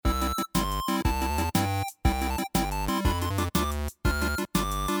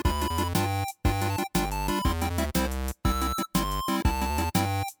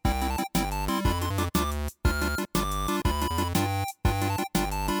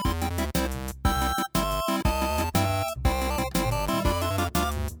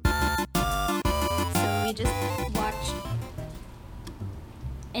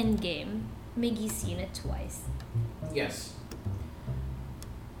Endgame. Miggy's seen it twice. Yes.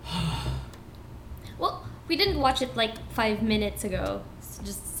 Well, we didn't watch it like 5 minutes ago. So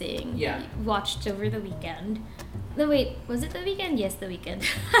just saying. Yeah. We watched over the weekend. No, wait. Was it the weekend? Yes, the weekend.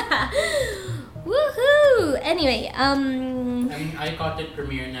 Woohoo! Anyway, I mean, I caught it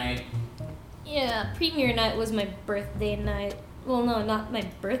premiere night. yeah, premiere night was my birthday night. Well, no, not my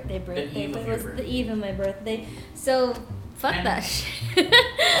birthday, eve but of it your was birthday. the eve of my birthday. So, fuck And that shit.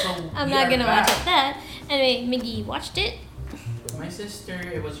 So I'm we not are gonna back. watch it that. Anyway, Miggy watched it, With my sister,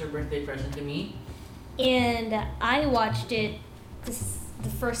 it was her birthday present to me. and I watched it the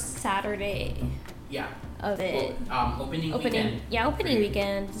first Saturday Yeah. of it. Opening weekend. Yeah, opening for you.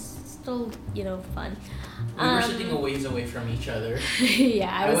 weekend. Still, fun. We were sitting a ways away from each other.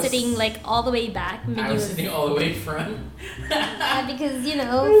 Yeah, I I was was- sitting like all the way back. Miggy I was sitting all the way front. yeah, because It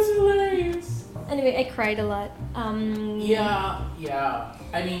was hilarious. Anyway, I cried a lot. Yeah.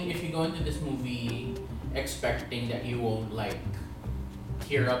 I mean, if you go into this movie expecting that you won't like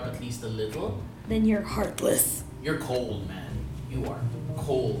tear up at least a little, Then you're heartless. you're cold, man. You are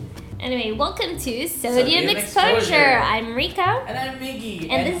cold. Anyway, welcome to Sodium Sodium Exposure. Exposure. I'm Rika. And I'm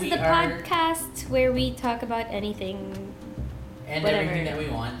Miggy. And this is we the are- podcast where we talk about anything and whatever. everything that we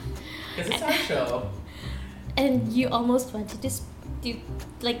want. Because it's our show. and you almost wanted to do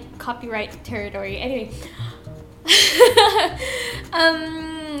like copyright territory. Anyway.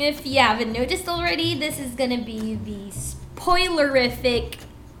 If you haven't noticed already, this is gonna be the spoilerific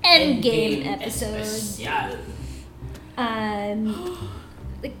Endgame episode. Especial.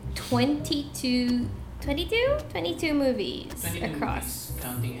 Like 22 movies 22 across movies,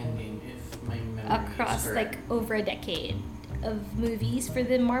 counting Endgame, if my memory across is like correct. over a decade of movies for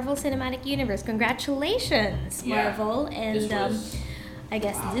the Marvel Cinematic Universe. Congratulations, Yeah, Marvel, This and was, I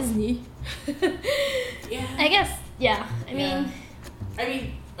guess wow. Disney. yeah. I guess, yeah. I Yeah. mean, I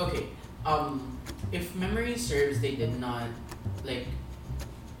mean, okay. If memory serves, they did not like.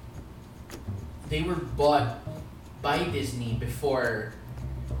 They were bought by Disney before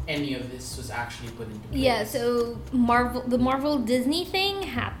any of this was actually put into place. yeah. So the Marvel Disney thing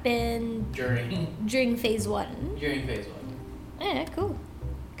happened during phase 1. phase 1. Yeah, cool.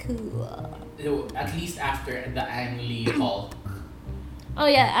 At least after the Ang Lee Hulk. Oh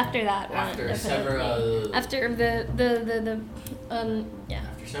yeah, after that one. After definitely. several. After the yeah.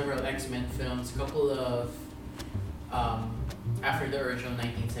 After several X-Men films, a couple of after the original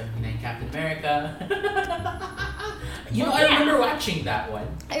 1979 Captain America. Well, I yeah. remember watching that one.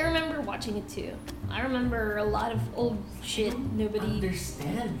 I remember watching it too. I remember a lot of old shit. Nobody.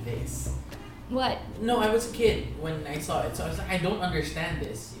 Understand this? What? No, I was a kid when I saw it, so I was like, I don't understand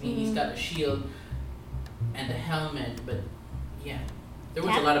this. I mean, he's got a shield and a helmet, but yeah, there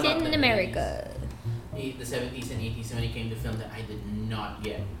was a lot about Captain the America. 80s, the 70s and 80s when he came to film that I did not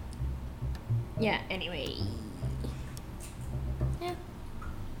get. Yeah. Anyway. Yeah.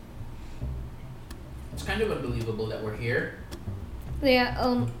 It's kind of unbelievable that we're here.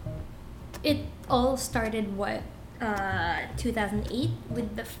 Yeah. It all started 2008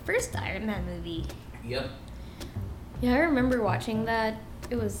 with the first Iron Man movie. Yep. Yeah, I remember watching that.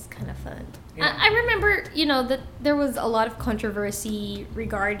 It was kind of fun. Yeah. I remember, that there was a lot of controversy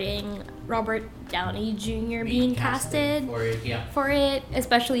regarding Robert Downey Jr. being casted for it. Yeah, for it,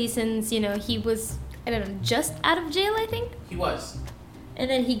 especially since, he was, I don't know, just out of jail, I think. he was. And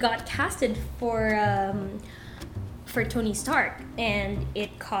then he got casted for Tony Stark, and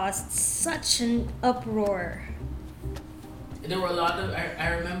it caused such an uproar. There were a lot of.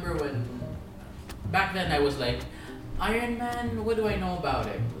 I remember when back then I was like, Iron Man. What do I know about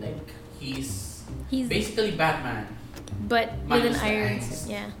him? Like he's basically Batman. but with Minus an the iron. angst.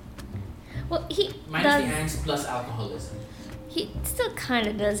 Yeah. Well, he Minus does. the angst plus alcoholism. He still kind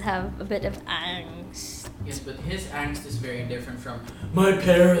of does have a bit of angst. Yes, but his angst is very different from my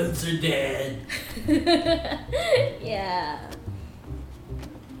parents are dead. Yeah.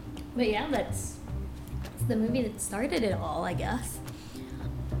 But yeah, that's the movie that started it all, I guess.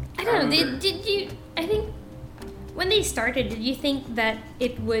 I don't know. remember- Did you? I think when they started, did you think that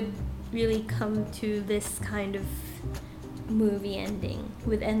it would really come to this kind of movie ending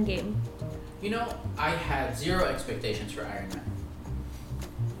with Endgame? I had zero expectations for Iron Man.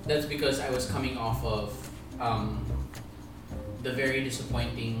 That's because I was coming off of the very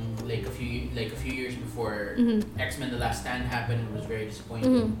disappointing like a few years before X-Men: The Last Stand happened. It was very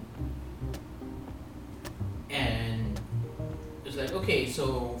disappointing. And it was like, okay,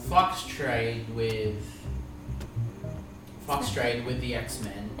 so Fox tried with the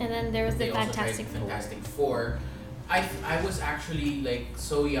X-Men. And then there was the They also tried Fantastic Four. Fantastic Four. I was actually like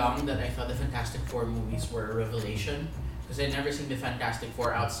so young that I thought the Fantastic Four movies were a revelation because I'd never seen the Fantastic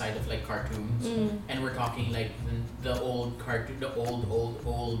Four outside of like cartoons, and we're talking like the old cartoon, the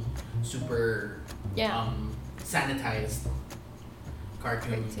old super sanitized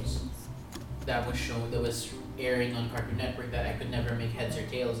cartoons that was airing on Cartoon Network that I could never make heads or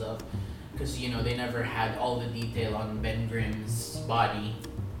tails of, because they never had all the detail on Ben Grimm's body.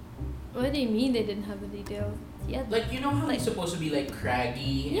 What do you mean they didn't have the details? Yeah. Like how he's supposed to be like craggy.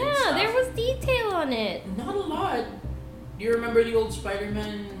 Yeah, and stuff? There was detail on it. Not a lot. Do you remember the old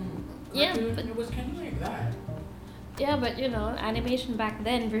Spider-Man cartoon? Yeah, but it was kind of like that. Yeah, but animation back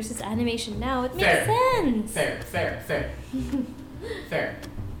then versus animation now, it makes sense. Fair. Fair.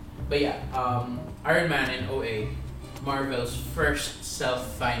 But yeah, Iron Man in 2008, Marvel's first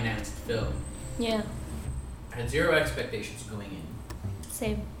self-financed film. Yeah. I had zero expectations going in.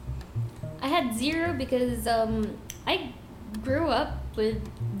 Same. I had zero because I grew up with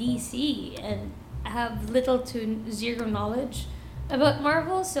DC and I have little to zero knowledge about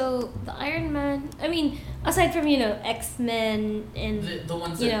Marvel, so the Iron Man, I mean, aside from, X-Men and the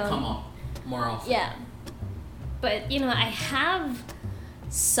ones that come up more often. Yeah. But, I have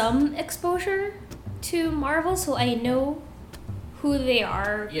some exposure to Marvel, so I know who they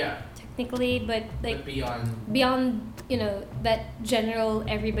are. Yeah. Technically, but like beyond that general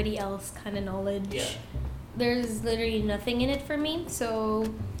everybody else kind of knowledge, there's literally nothing in it for me.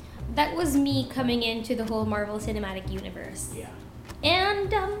 So that was me coming into the whole Marvel Cinematic Universe. Yeah.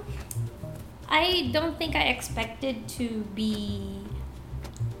 And I don't think I expected to be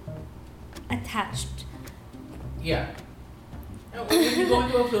attached. Yeah. When you go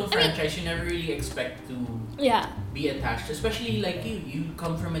into a film franchise, you never really expect to be attached, especially like you. You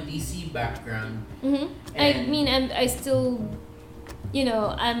come from a DC background. Mm-hmm. I still,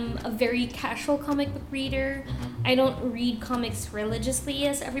 I'm a very casual comic book reader. Mm-hmm. I don't read comics religiously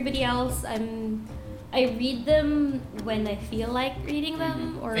as everybody else. I read them when I feel like reading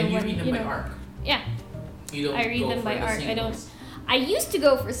them, or and you when read them by arc. Yeah. You don't. I read them by arc. Singles. I used to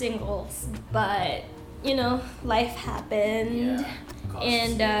go for singles, but life happened,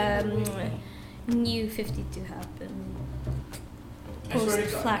 and New 52 happened. Post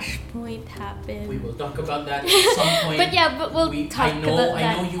Flashpoint happened. We will talk about that at some point. but we'll talk about that.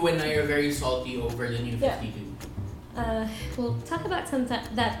 I know you and I are very salty over the New 52. We'll talk about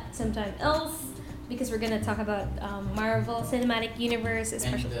that sometime else, because we're gonna talk about Marvel Cinematic Universe,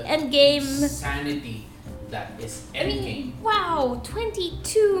 especially Endgame. Insanity that is Endgame. I mean, wow,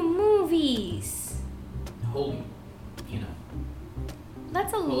 22 movies. Holy,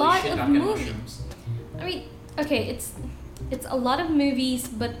 That's a lot of movies. I mean, okay, it's a lot of movies,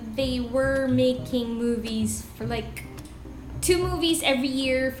 but they were making movies for like 2 movies every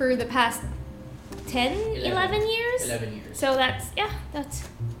year for the past 11 years? 11 years. So that's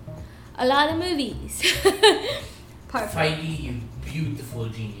a lot of movies. Feige, you beautiful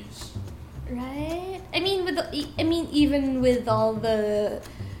genius. Right? I mean, even with all the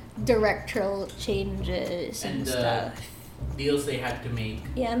directorial changes and stuff. Deals they had to make.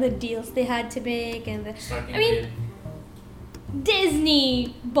 Yeah, and the deals they had to make, and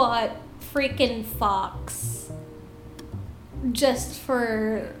Disney bought freaking Fox just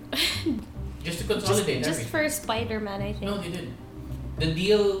for to consolidate just for Spider-Man, I think. No, they didn't.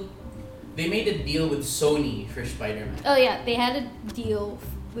 They made a deal with Sony for Spider-Man. Oh yeah, they had a deal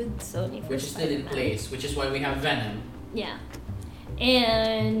with Sony for which is still in place, which is why we have Venom. Yeah.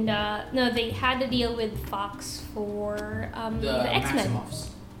 And no, they had a deal with Fox for the X-Men. Maximoffs.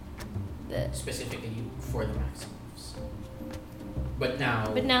 Specifically for the Maximoffs. But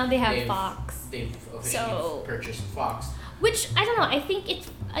now they have Fox. They've officially purchased Fox. Which, I don't know, I think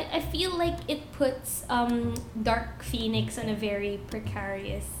I feel like it puts Dark Phoenix in a very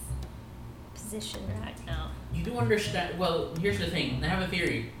precarious position right now. You do understand. Well, here's the thing. I have a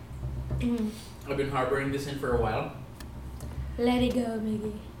theory. I've been harboring this in for a while. Let it go,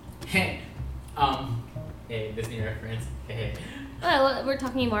 Miggy. Hey, Disney reference. Well, we're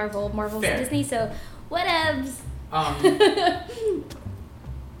talking Marvel. Marvel's Fair. Disney, so whatevs.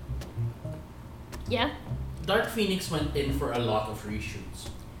 Yeah. Dark Phoenix went in for a lot of reshoots.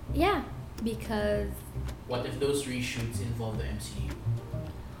 Yeah, because. What if those reshoots involve the MCU?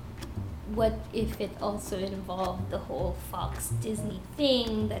 What if it also involved the whole Fox Disney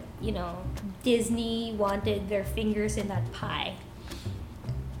thing that, Disney wanted their fingers in that pie?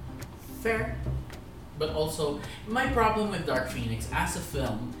 Fair. But also, my problem with Dark Phoenix as a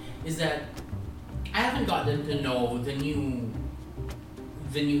film is that I haven't gotten to know the new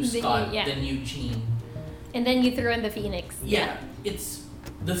Scott, the new Jean. And then you throw in the Phoenix. Yeah, it's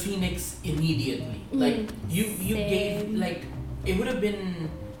the Phoenix immediately. Like, you gave, like, it would have been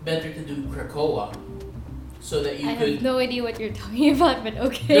better to do Krakoa so that you I could. have no idea what you're talking about, but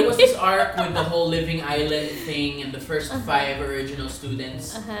okay. There was this arc with the whole living island thing, and the first 5 original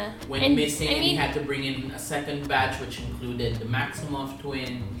students went And, missing, I and he mean- had to bring in a second batch, which included the Maximoff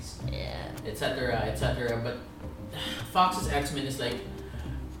twins, Yeah. etc., etc. But Fox's X-Men is like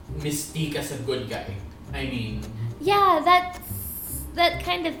Mystique as a good guy. I mean, Yeah, that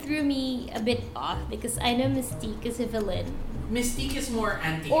kind of threw me a bit off because I know Mystique is a villain. Mystique is more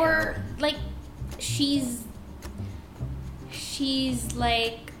anti. Or like she's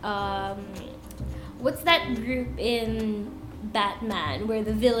like what's that group in Batman where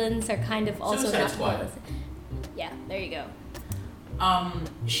the villains are kind of also Suicide not Squad. villains? Yeah, there you go.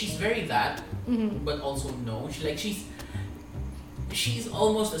 She's very that, Mm-hmm. but also no. She's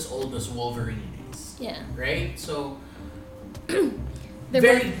almost as old as Wolverine is, Yeah. right? So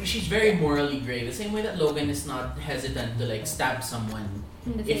They're she's very morally gray. The same way that Logan is not hesitant to like stab someone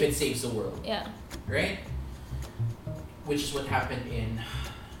in the if it face. saves the world, Yeah. right? Which is what happened in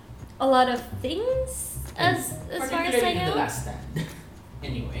A lot of things as far as particularly I in The know. Last Stand.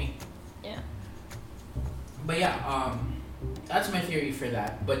 Anyway. Yeah. But yeah, that's my theory for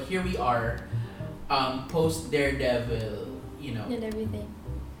that. But here we are, post Daredevil, you know. And everything.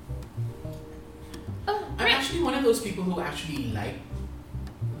 Oh, I'm right. actually one of those people who actually like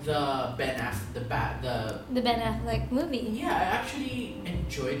the Ben Affleck movie. Yeah, I actually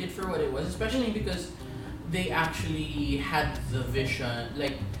enjoyed it for what it was, especially because they actually had the vision,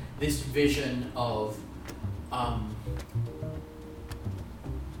 like this vision of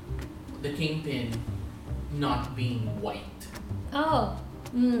the Kingpin not being white. Oh.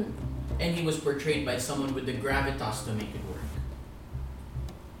 Mm. And he was portrayed by someone with the gravitas to make it work.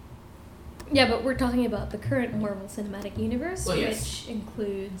 Yeah, but we're talking about the current Marvel Cinematic Universe, Oh, yes. which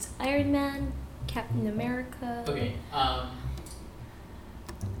includes Iron Man, Captain America. Okay,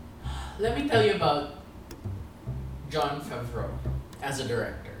 let me tell you about Jon Favreau as a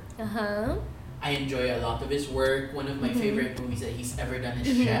director. Uh-huh. I enjoy a lot of his work. One of my favorite movies that he's ever done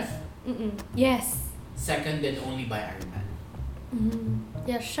is Chef. Mm-mm. Yes. Seconded only by Iron Man. Mm-hmm.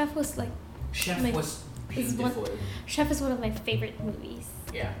 Yeah, Chef was like Chef Like, was is one- beautiful. Chef is one of my favorite movies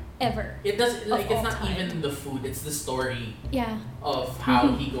Yeah. ever. It does like Of it's all not time. even the food, it's the story Yeah. of how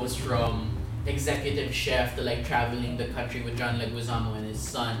he goes from executive chef to like traveling the country with John Leguizamo and his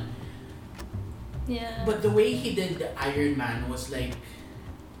son. Yeah. But the way he did the Iron Man was like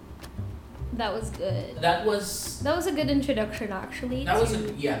that was good. that was That was a good introduction, actually. that was to-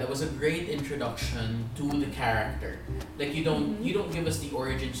 that was a great introduction to the character. Like you don't give us the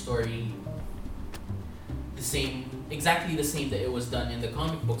origin story exactly the same that it was done in the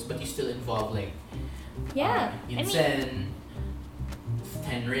comic books, but you still involve like Yeah. Yinsen,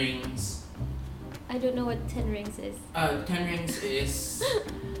 10 Rings. I don't know what Ten Rings is. 10 Rings is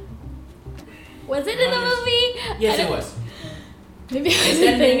Was it in the What is- movie? yes, I it don't- was. Maybe I 10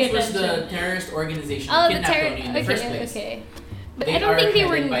 wasn't paying Rings was attention. the terrorist organization Oh, that the kidnapped terror. Tony in the first place. Okay. But They I don't are think they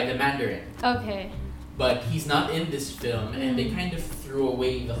were. headed by the Mandarin, Okay. but he's not in this film, and they kind of threw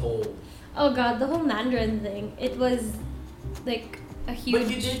away the whole. Oh god, the whole Mandarin thing. It was like a huge.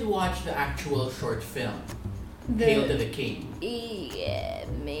 But you did watch the actual short film, the, Hail to the King. Yeah,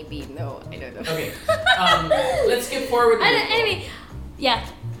 maybe no, I don't know. Okay, let's skip forward. A little. Anyway, yeah.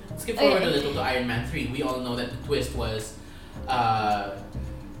 Skip forward Okay. a little to Iron Man 3. We all know that the twist was the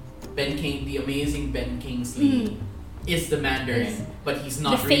amazing Ben Kingsley is the Mandarin, Is but he's The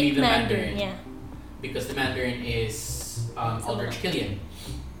not really fake the Mandarin. Yeah. Because the Mandarin is Aldrich Killian.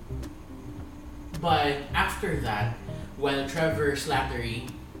 But after that, while Trevor Slattery,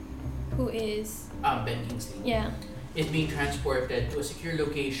 Who is? Ben Kingsley, Yeah. is being transported to a secure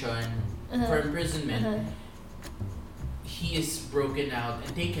location for imprisonment, he is broken out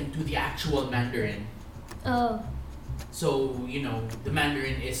and taken to the actual Mandarin. Oh. So, you know, the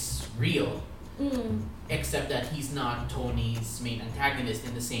Mandarin is real, Mm. except that he's not Tony's main antagonist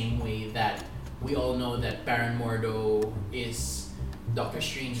in the same way that we all know that Baron Mordo is Doctor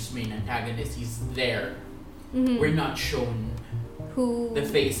Strange's main antagonist. He's there. Mhm. We're not shown Who? the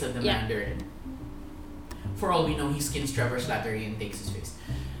face of the Yeah. Mandarin. For all we know, he skins Trevor Slattery and takes his face.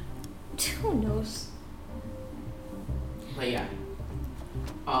 Who knows? But yeah.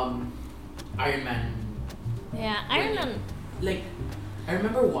 Iron Man. Yeah, Iron Man. Like, I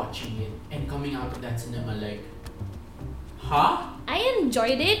remember watching it and coming out of that cinema like, huh? I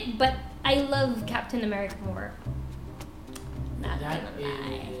enjoyed it, but I love Captain America more. Not That gonna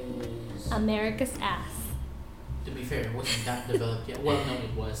lie. is. America's ass. To be fair, it wasn't that developed yet. Well, no,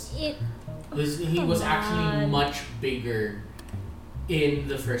 it was. It. He was Come actually on. much bigger in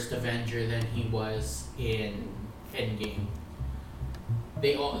the first Avenger than he was in Endgame.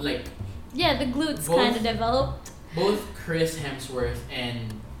 They all like Yeah, the glutes Both- kind of developed. Both Chris Hemsworth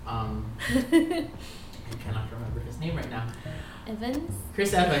and I cannot remember his name right now. Evans.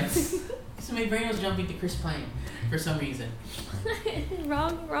 Chris Evans. So my brain was jumping to Chris Pine for some reason.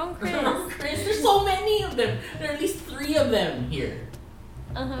 wrong Chris. Chris, there's so many of them. There are at least 3 of them here.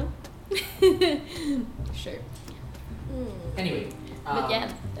 Uh-huh. Sure. Anyway. But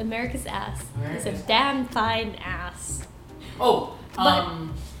yeah, America's ass. It's America's a damn fine ass. Oh, But-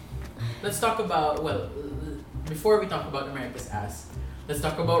 let's talk about, before we talk about America's ass, let's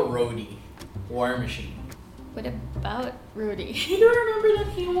talk about Rhodey, War Machine. What about Rudy? You don't remember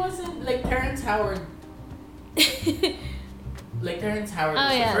that he wasn't, like Terrence Howard, like Terrence Howard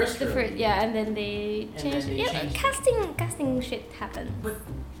was the first Rhodey. yeah, and then they And changed then it. they Yeah, changed casting shit happened. But,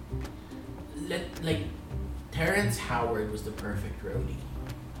 Terrence Howard was the perfect Rhodey.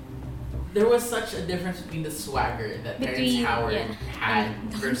 There was such a difference between the swagger that Terrence Between- Howard yeah, had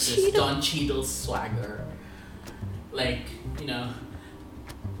and Don versus Cheadle. Don Cheadle's swagger. Like,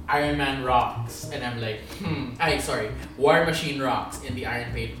 Iron Man rocks, and I'm like, War Machine rocks in the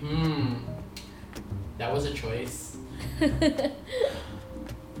Iron Paint. That was a choice.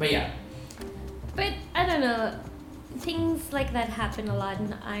 But yeah. But I don't know. Things like that happen a lot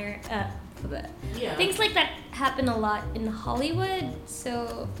in Yeah. Things like that happen a lot in Hollywood,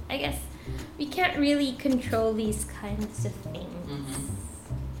 so I guess we can't really control these kinds of things.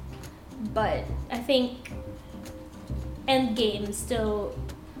 Mm-hmm. But I think Endgame still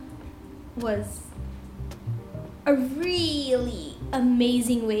was a really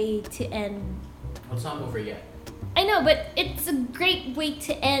amazing way to end. Well, it's not over yet. I know, but it's a great way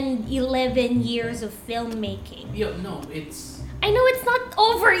to end 11 years of filmmaking. Yeah, no, it's... I know it's not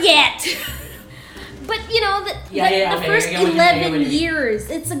over yet. But the okay, first I get what you mean, I get what 11 you mean. years,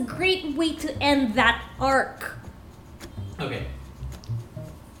 it's a great way to end that arc. Okay.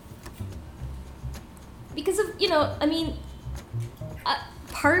 Because of,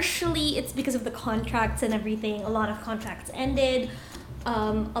 partially it's because of the contracts and everything. A lot of contracts ended. A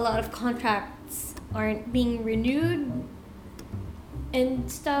lot of contracts aren't being renewed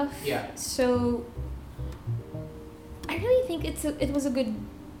and stuff. Yeah. So I really think it was a good,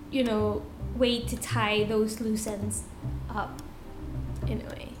 way to tie those loose ends up in a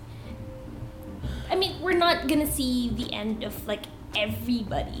way. I mean, we're not gonna see the end of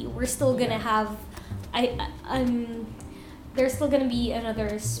everybody. We're still gonna have there's still gonna be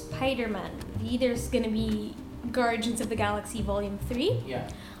another Spider-Man movie. There's gonna be Guardians of the Galaxy Volume 3. Yeah.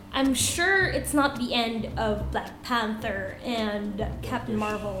 I'm sure it's not the end of Black Panther and Captain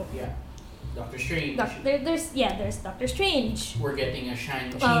Marvel. Yeah. Doctor Strange. There's Doctor Strange. We're getting a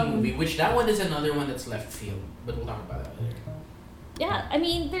Shang-Chi movie, which that one is another one that's left field, but we'll talk about that later. Yeah, I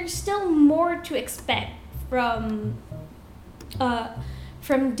mean, there's still more to expect from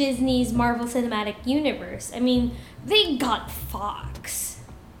Disney's Marvel Cinematic Universe. I mean, they got Fox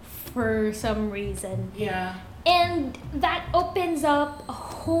for some reason. Yeah. And that opens up a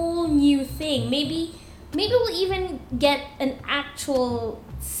whole new thing. Maybe we'll even get an actual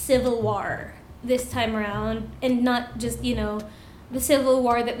Civil War this time around, and not just, the Civil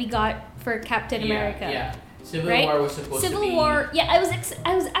War that we got for Captain America. Yeah. Civil Right? War was supposed to be... Civil War, yeah, I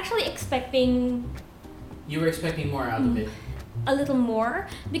was actually expecting You were expecting more out of it. a little more,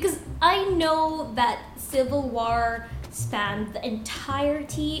 because I know that Civil War spanned the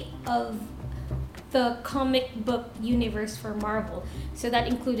entirety of the comic book universe for Marvel. So that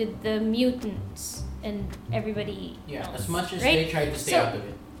included the mutants and everybody Yeah, else, as much as right? they tried to stay So- out of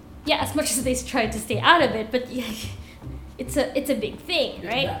it. Yeah, as much as they tried to stay out of it, but yeah, it's a big thing,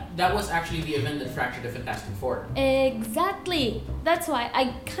 right? That was actually the event that fractured the Fantastic Four. Exactly. That's why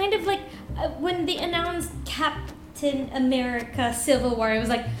I kind of when they announced Captain America Civil War, I was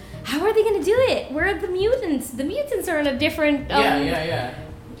like, how are they gonna do it? Where are the mutants? The mutants are in a different Yeah,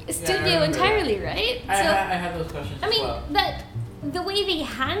 I studio remember entirely, right? I had those questions I as mean, well. the way they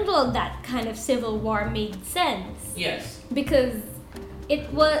handled that kind of Civil War made sense, Yes. because it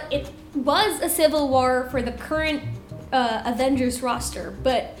was a Civil War for the current Avengers roster,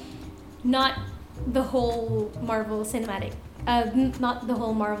 but not the whole Marvel cinematic, not the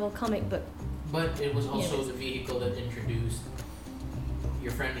whole Marvel comic book. But it was also Yes. the vehicle that introduced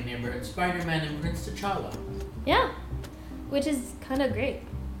your friendly neighborhood Spider-Man and Prince T'Challa. Yeah, which is kind of great.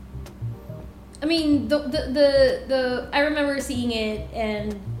 I mean, the I remember seeing it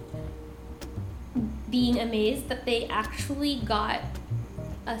and being amazed that they actually got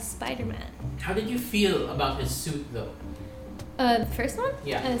a Spider-Man. How did you feel about his suit, though? The first one?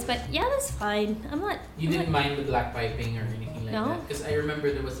 Yeah. Yeah, that's fine. You didn't mind the black piping or anything like No. that? Because I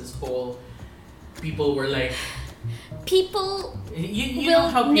remember there was this whole... People were like... people You know will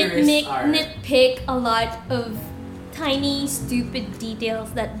how purists are. nitpick a lot of tiny stupid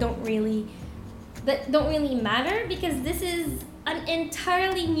details that don't really matter, because this is an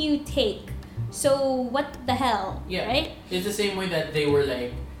entirely new take. So what the hell, Yeah. right? It's the same way that they were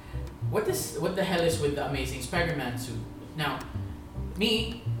like, what the hell is with the Amazing Spider-Man suit? Now,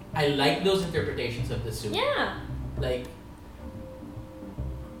 me, I like those interpretations of the suit. Yeah. Like,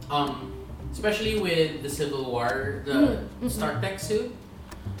 especially with the Civil War, the Stark Tech suit,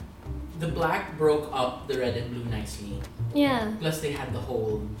 the black broke up the red and blue nicely. Yeah. Plus, they had the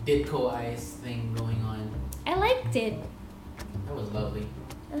whole Ditko eyes thing going on. I liked it. That was lovely.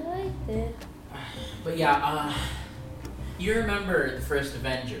 I liked it. But yeah, you remember the first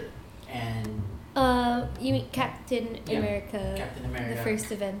Avenger and You mean Captain Yeah, America? Captain America. The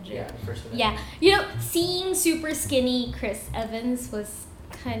first Avenger. Yeah, the first Avenger. Yeah. You know, seeing super skinny Chris Evans was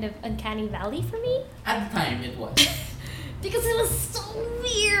kind of uncanny valley for me. At the time, it was. Because it was so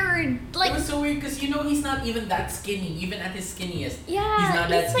weird. Like, it was so weird because he's not even that skinny. Even at his skinniest, yeah, he's not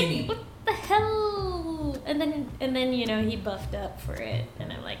that it's skinny. Like, what the hell? And then you know, he buffed up for it,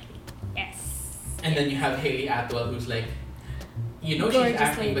 and I'm like, yes. And then you have Haley Atwell, who's like, you know, Gorgeous she's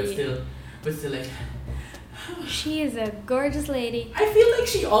acting, lady. but still like. She is a gorgeous lady. I feel like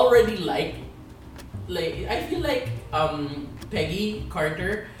she already I feel like Peggy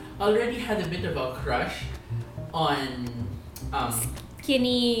Carter already had a bit of a crush on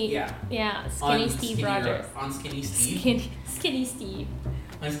Skinny. yeah Skinny on Steve Rogers. on Skinny Steve Skinny Steve.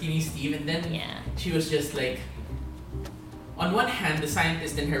 on Skinny Steve, and then Yeah. she was just like, on one hand the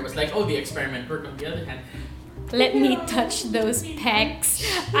scientist in her was like, oh, the experiment worked. On the other hand, Let me touch those pecs.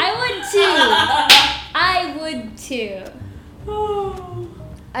 I would too.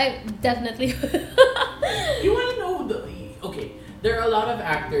 I definitely would. You want to know okay, there are a lot of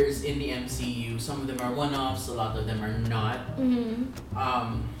actors in the MCU. Some of them are one-offs, a lot of them are not.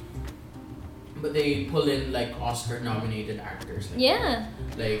 But they pull in like Oscar-nominated actors. Like, Yeah.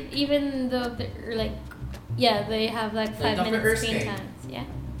 Like Even though they're like, yeah, they have like 5 Dr. minutes screen Erskine. times. Yeah.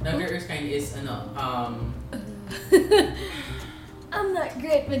 Dr. Erskine is I'm not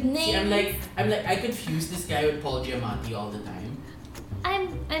great with names. see, I'm like I confuse this guy with Paul Giamatti all the time.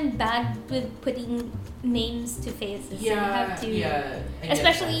 I'm bad with putting names to faces. So you have to, I get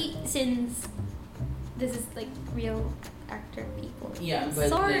especially since this is like real actor people. Yeah, I'm but,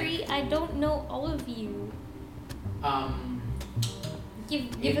 sorry, I don't know all of you. that. Give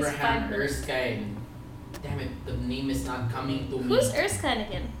us 5 Abraham minutes. Erskine. Damn it, the name is not coming to me. Who's Erskine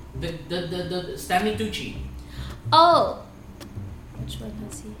again? The Stanley Tucci, Oh, which one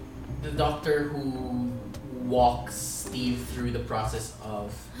was he? the doctor who walks Steve through the process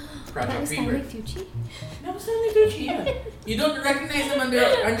of That Project was Stanley Rebirth. Tucci. That was Stanley Tucci, yeah. You don't recognize him under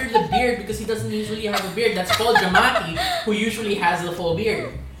the beard because he doesn't usually have a beard. That's Paul Giamatti, who usually has the full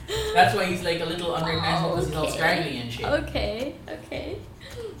beard. That's why he's like a little unrecognizable because he's all scraggly and shit. Okay.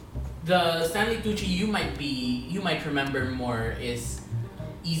 The Stanley Tucci you might remember more is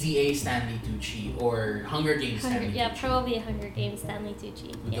Easy A Stanley Tucci or Hunger Games Stanley Tucci. Probably Hunger Games Stanley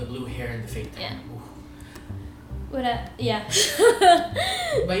Tucci. With the blue hair and the fake tan. Yeah. Ooh. Yeah.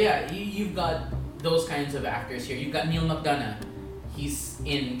 But yeah, you've got those kinds of actors here. You've got Neil McDonough. He's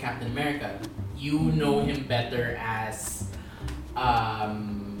in Captain America. You know him better as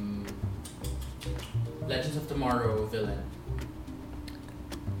Legends of Tomorrow villain.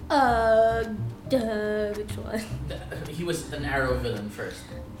 Which one? He was an Arrow villain first.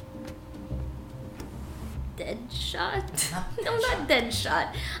 Deadshot? Not No, not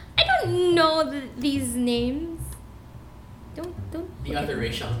Deadshot. I don't know these names. Don't. The other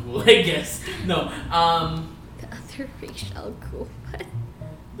racial ghoul, I guess. No, The other racial ghoul. What?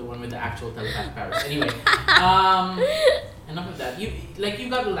 the one with the actual telepath powers. Anyway, enough of that. You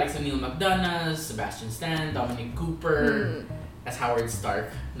got the likes of Neil McDonough, Sebastian Stan, Dominic Cooper, as Howard Stark,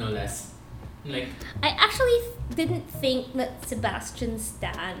 no less. Like, I actually didn't think that Sebastian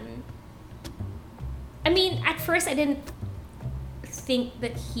Stan. I mean, at first I didn't think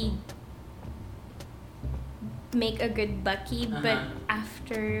that he'd make a good Bucky, but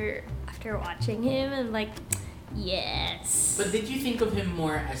after watching him, I'm like, yes. but did you think of him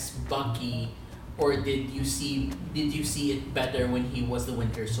more as Bucky, or did you see it better when he was the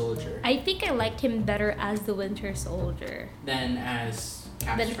Winter Soldier I think I liked him better as the Winter Soldier. than as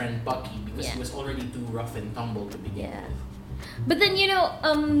Cap's friend Bucky, because he was already too rough and tumble to begin Yeah. with. But then,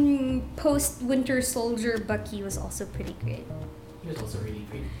 post Winter Soldier Bucky was also pretty great. He was also really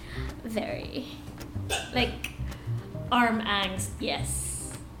great. Very. Like, arm angst,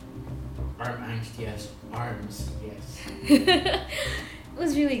 yes. Arm angst, yes. Arms, yes.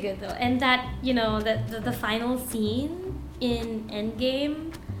 was really good though, and that the final scene in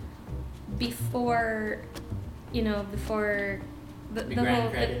Endgame before the The whole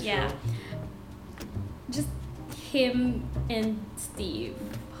grand credits yeah, roll. just him and Steve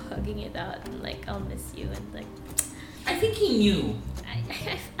hugging it out and like I'll miss you and like I think he knew. I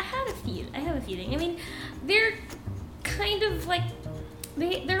have a feeling. I mean, they're kind of like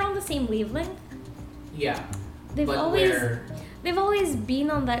they're on the same wavelength. Yeah. They've but always where, they've always been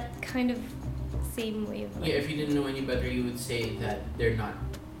on that kind of same wavelength. yeah, if you didn't know any better, you would say that they're not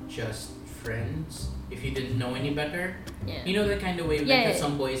just friends. If you didn't know any better, Yeah. you know the kind of wavelength Yeah, that yeah.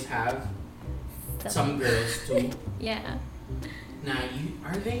 some boys have, some girls too. Yeah. Now,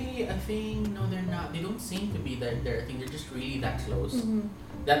 are they a thing? No, they're not. They don't seem to be that they're a thing. They're just really that close. Mm-hmm.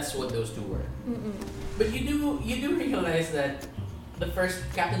 That's what those two were. Mm-mm. But you do realize that the first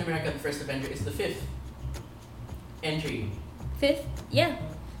Captain America, the first Avenger, is the fifth entry. Fifth? Yeah.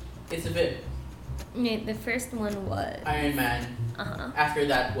 It's the fifth. Yeah, the first one was. Iron Man. Uh-huh. After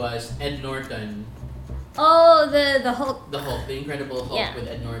that was Ed Norton, Oh, the Hulk. the Hulk, the Incredible Hulk Yeah. with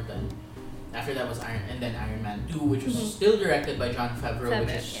Ed Norton. After that was Iron Man 2, which was Mhm. still directed by Jon Favreau, which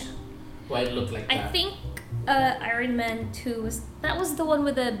Favreau, is yeah. why it looked like I that. think Iron Man 2 was the one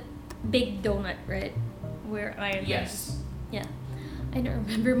with the big donut, right? Where Iron Man. Yes. Yeah. I don't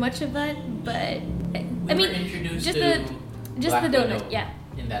remember much of that, but I We were mean introduced just to just Black the donut, Widow yeah.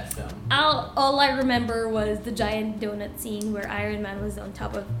 in that film. All I remember was the giant donut scene where Iron Man was on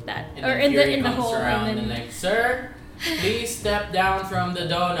top of that, And or then in Fury the comes hole, around and then like, "Sir, please step down from the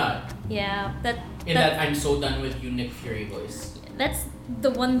donut." yeah, In that "I'm so done with you" Nick Fury voice. that's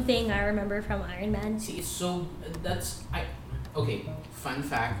the one thing I remember from Iron Man. See, it's so okay. Fun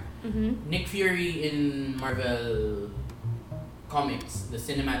fact: Mm-hmm. Nick Fury in Marvel comics,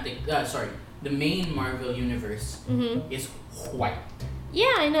 the main Marvel universe Mm-hmm. is white.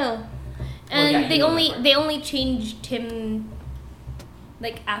 Yeah, I know. Well, And yeah, you know that part. they only changed him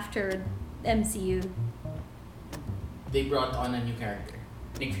like after MCU. They brought on a new character,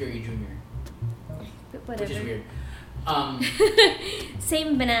 Nick Fury Jr., But whatever. which is weird.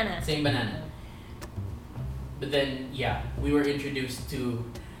 Same banana. Same banana. But then, yeah, we were introduced to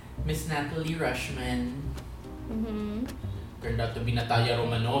Miss Natalie Rushman. Mm-hmm. Turned out to be Natalia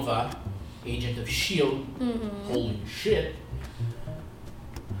Romanova, agent of S.H.I.E.L.D. Mm-hmm. Holy shit.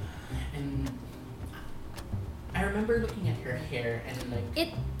 And I remember looking at her hair and like...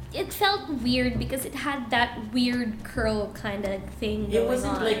 It felt weird because it had that weird curl kind of thing It going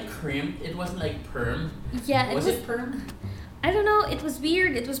wasn't on. like crimped, it wasn't like perm. Yeah, Was it perm? I don't know. It was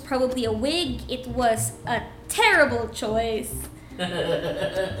weird. It was probably a wig. It was a terrible choice. I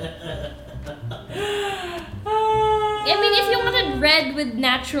mean, if you wanted red with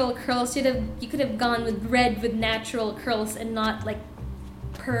natural curls, you could have gone with red with natural curls and not like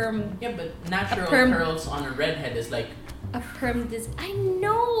perm. Yeah, but natural perm- curls on a redhead is like... A perm I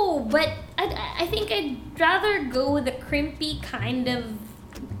know, but I think I'd rather go with a crimpy kind of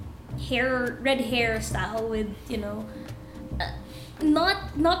red hairstyle with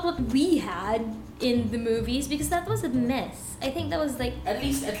not what we had in the movies, because that was a mess. I think that was like At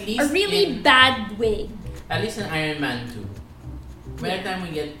least a really bad wig. At least in Iron Man 2. By the time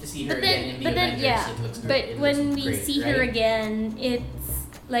we get to see her again in the Avengers, it looks great. But It when looks we great, see right? her again, it's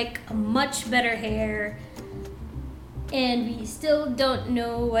like a much better hair, and we still don't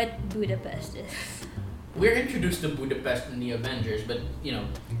know what Budapest is. We're introduced to Budapest in the Avengers, but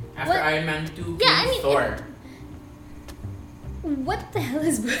after What? Iron Man 2 Yeah, came I mean, Thor. What the hell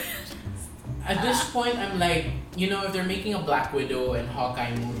is Budapest? At this point, I'm like, if they're making a Black Widow and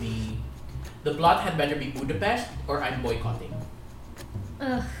Hawkeye movie, the plot had better be Budapest or I'm boycotting.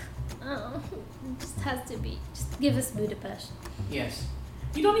 Ugh. Oh, it just has to be. Just give us Budapest. Yes.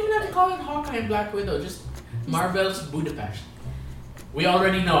 You don't even have to call it Hawkeye and Black Widow, just Marvel's Budapest. We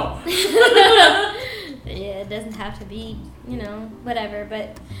already know. Yeah, it doesn't have to be, whatever.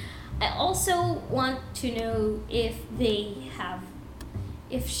 But I also want to know if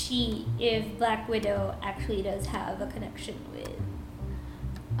Black Widow actually does have a connection with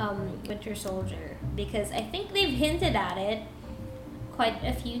Winter Soldier, because I think they've hinted at it quite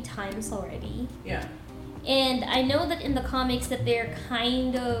a few times already. Yeah. And I know that in the comics that they're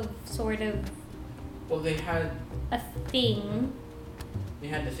kind of, sort of Well, they had a thing.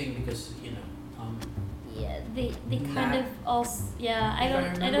 the thing because, Yeah, they kind Not- of also, yeah, I If I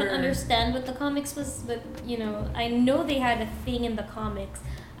don't remember- understand what the comics was, but I know they had a thing in the comics.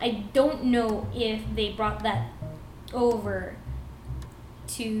 I don't know if they brought that over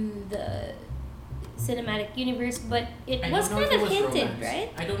to the cinematic universe, but it I was don't know kind if of it was hinted, romance.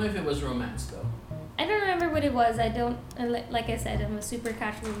 right? I don't know if it was romance though. I don't remember what it was. I don't like I said, I'm a super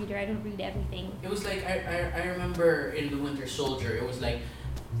casual reader. I don't read everything. It was like I remember in the Winter Soldier. It was like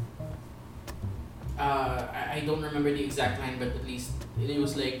I don't remember the exact line, but at least it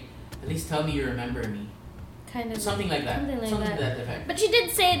was like, at least tell me you remember me. Kind of Something like that. Something to that effect. But she did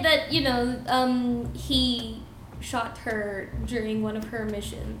say that he shot her during one of her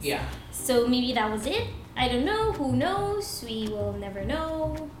missions. Yeah. So maybe that was it. I don't know. Who knows? We will never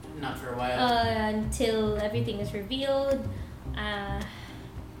know. Not for a while. Until everything is revealed. Yeah.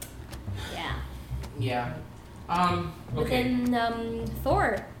 Yeah. But Okay. then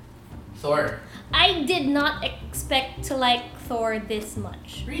Thor. Thor. I did not expect to like Thor this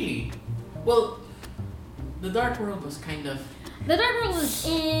much. Really? Well, the Dark World was kind of. The Dark World was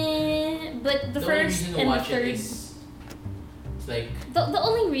but the first only reason to and the watch third. it is it's like The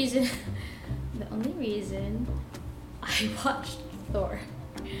only reason I watched Thor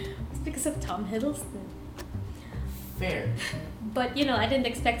was because of Tom Hiddleston. fair. But I didn't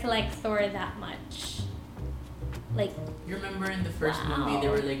expect to like Thor that much. Like, You remember in the first movie they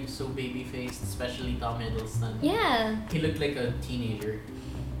were like so baby faced, especially Tom Hiddleston. yeah. He looked like a teenager.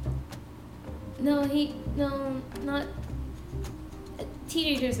 No, not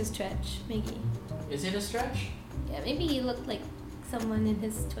teenager's a stretch, maybe. Is it a stretch? Yeah, maybe he looked like someone in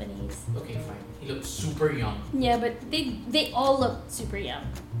his 20s. Okay, fine. He looked super young. Yeah, but they all look super young.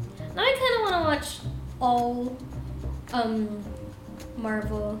 Now I kind of want to watch all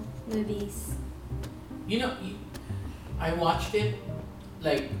Marvel movies. I watched it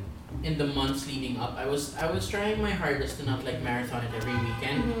like in the months leading up. I was trying my hardest to not like marathon it every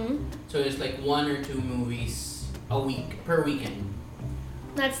weekend. Mm-hmm. So it's like 1 or 2 movies a week per weekend.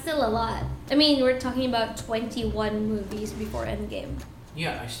 That's still a lot. I mean, we're talking about 21 movies before Endgame.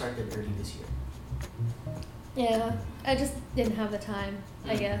 Yeah, I started early this year. Yeah, I just didn't have the time,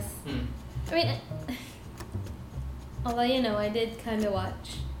 I guess. Hmm. I mean, although I did kind of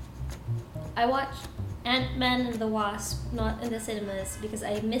watch. I watched Ant-Man and the Wasp, not in the cinemas because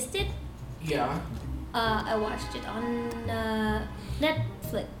I missed it. Yeah. I watched it on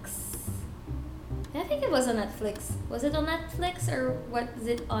Netflix. I think it was on Netflix. Was it on Netflix or was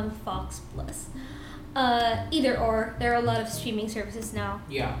it on Fox Plus? Either or. There are a lot of streaming services now.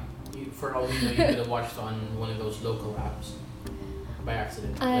 Yeah. For all we know, you could have watched on one of those local apps by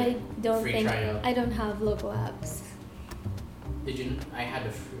accident. I don't free think trial. I don't have local apps. Did you? I had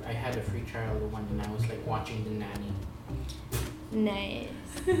a free trial one, and I was like watching The Nanny. Nice.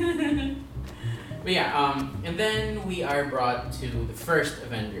 But yeah, and then we are brought to the first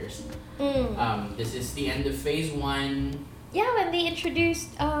Avengers. This is the end of Phase 1. Yeah, when they introduced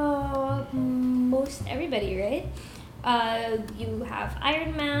most everybody, right? You have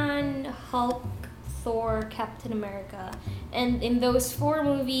Iron Man, Hulk, Thor, Captain America, and in those 4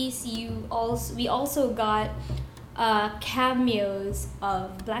 movies, we also got cameos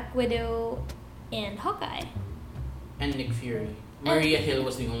of Black Widow and Hawkeye. And Nick Fury. Maria Hill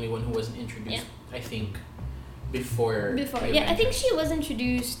was the only one who wasn't introduced, I think, before. Before, the yeah, I think Avengers. she was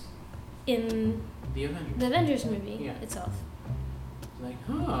introduced in The Avengers. the Avengers movie Yeah. itself. Like,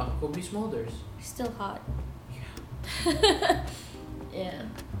 Kobe Smulders. Still hot. Yeah. Yeah.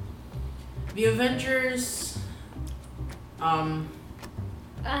 The Avengers.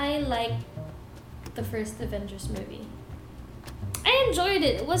 I liked the first Avengers movie. I enjoyed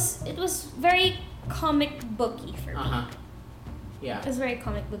it. It was very comic booky for me. Yeah. It was very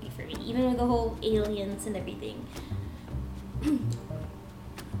comic booky for me, even with the whole aliens and everything.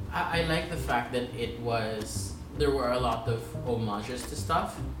 I like the fact that there were a lot of homages to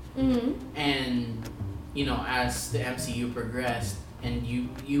stuff, Mm-hmm. and as the MCU progressed, and you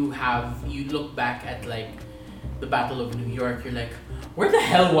look back at like the Battle of New York, you're like, where the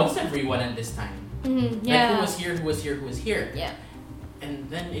hell was everyone at this time? Mm-hmm. Like, Yeah. who was here? Yeah. And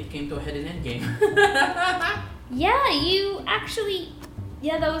then it came to a head in Endgame. Yeah, you actually.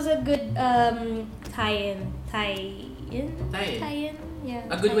 Yeah, that was a good tie-in. Yeah.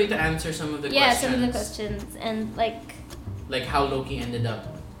 A good way to answer some of the Yeah, questions. some of the questions and Like how Loki ended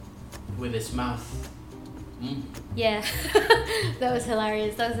up with his mouth. Mm. yeah, that was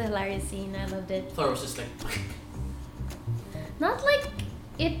hilarious. That was a hilarious scene. I loved it. Thor was just like. Not like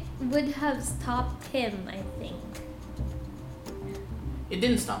it would have stopped him. I think. It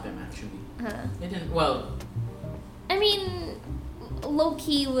didn't stop him actually. It didn't. Well, I mean,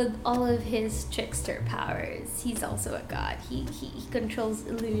 Loki with all of his trickster powers, he's also a god. He controls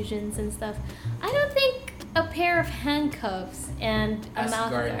illusions and stuff. I don't think a pair of handcuffs and a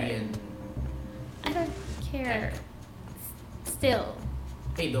mouth guard. Asgardian. I don't care. Still,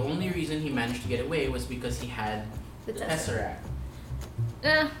 Hey, the only reason he managed to get away was because he had the the Tesseract.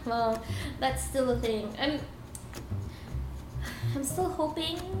 Well, that's still a thing. I'm still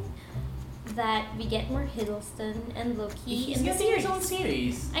hoping that we get more Hiddleston and Loki He's in the getting series. his own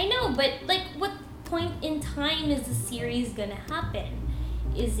series. I know, but like, what point in time is the series gonna happen?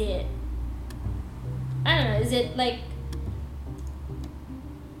 Is it? I don't know. Is it like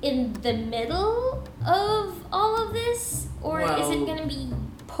in the middle of all of this, or is it gonna be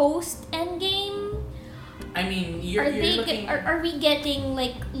post Endgame? I mean, you're looking. Are we getting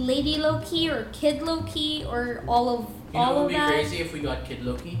like Lady Loki or Kid Loki or all of You know, all it would of be that? crazy if we got Kid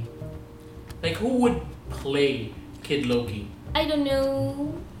Loki. Like, who would play Kid Loki? I don't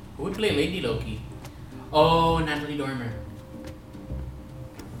know. Who would play Lady Loki? Oh, Natalie Dormer.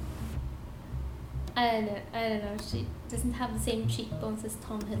 I don't know. She doesn't have the same cheekbones as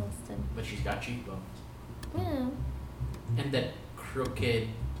Tom Hiddleston. But she's got cheekbones. Yeah. And that crooked,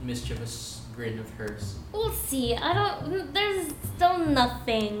 mischievous grin of hers. We'll see. I don't. There's still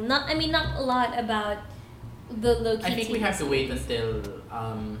nothing. Not a lot about the Loki. I think we TV have to wait series. until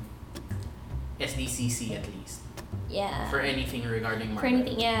SDCC at least. Yeah. For anything regarding For Marvel.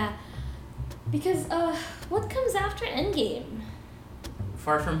 anything, yeah. Because what comes after Endgame?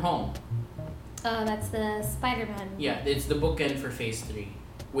 Far From Home. That's the Spider-Man. Yeah, it's the bookend for Phase 3,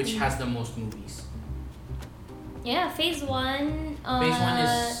 which Mm. has the most movies. Yeah, Phase 1. Phase 1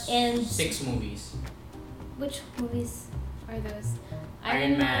 is and 6 movies. which movies are those?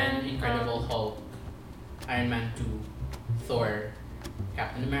 Iron Man, Incredible Hulk, Iron Man 2, Thor,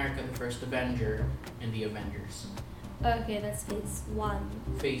 Captain America, the First Avenger, and the Avengers. Okay, that's Phase 1.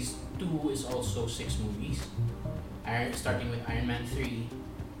 Phase 2 is also 6 movies. Starting with Iron Man 3,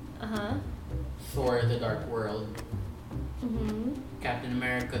 Thor, The Dark World, Mhm. Captain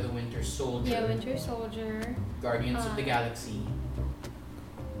America, The Winter Soldier, Yeah, Winter Soldier. Guardians of the Galaxy,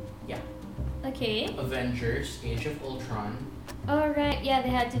 Okay. Avengers, Age of Ultron. All right. Yeah, they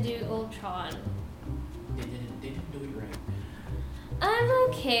had to do Ultron. They didn't do it right. I'm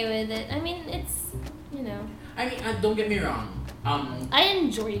okay with it. I mean, it's I mean, don't get me wrong. I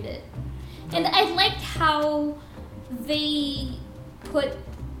enjoyed it, and I liked how they put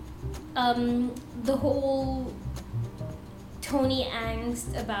the whole Tony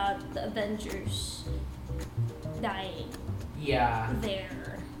angst about the Avengers dying Yeah, there.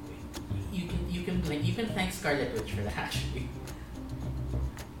 you can thank Scarlet Witch for that actually.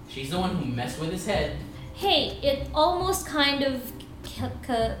 She's the one who messed with his head. Hey, it almost kind of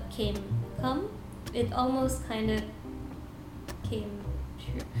It almost kind of came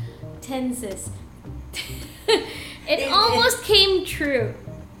true. Tenses. It almost came true.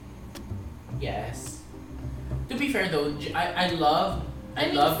 Yes. To be fair though, I love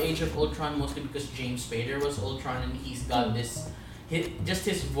Age of Ultron mostly because James Spader was Ultron and he's got this.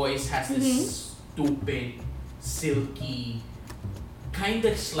 His voice has this stupid, silky, kind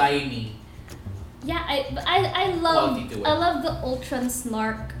of slimy. Yeah, I love quality to it. I love the Ultron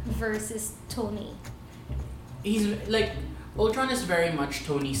snark versus Tony. He's like Ultron is very much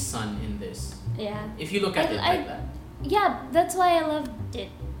Tony's son in this. Yeah. If you look at it like that. Yeah, that's why I loved it.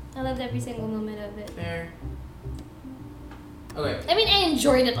 I loved every single moment of it. Fair. Okay. I mean, I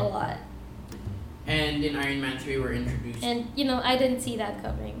enjoyed it a lot. And in Iron Man 3 we're introduced. And, I didn't see that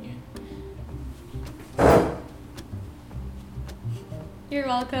coming. Yeah. You're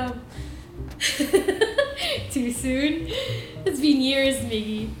welcome. Too soon? It's been years,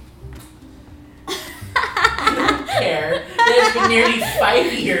 Miggy. I don't care. It's been nearly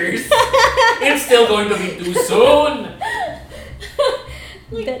 5 years. It's still going to be too soon.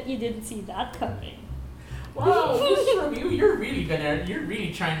 That you didn't see that coming. Wow, you're really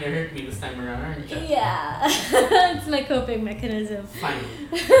trying to hurt me this time around, aren't you? Yeah. It's my coping mechanism. Fine.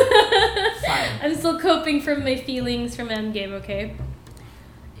 Fine. I'm still coping from my feelings from Endgame, okay?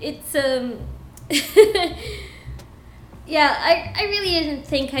 It's yeah, I really didn't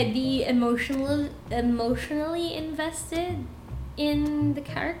think I'd be emotionally invested in the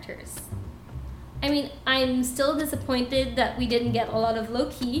characters. I mean, I'm still disappointed that we didn't get a lot of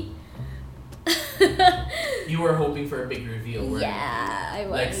Loki. You were hoping for a big reveal, weren't Yeah, I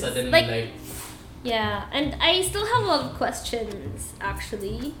was. Like suddenly Yeah, and I still have a lot of questions,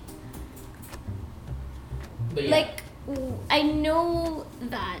 actually. But yeah. Like, I know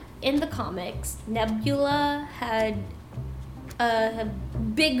that in the comics, Nebula had a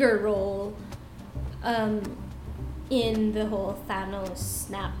bigger role in the whole Thanos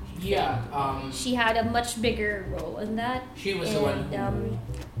snap. Yeah, She had a much bigger role in that. she was the one who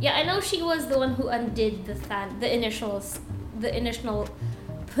Yeah, I know she was the one who undid the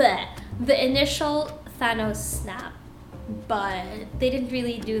initial Thanos snap, but they didn't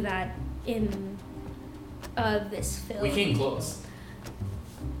really do that in this film. we came close.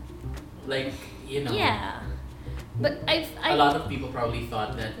 Like, you know. Yeah. But A lot of people probably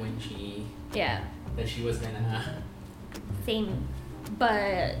thought that when she yeah, that she was gonna. same.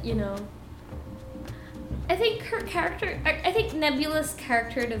 But, you know, I think her character, I think Nebula's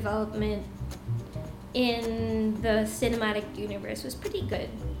character development in the cinematic universe was pretty good.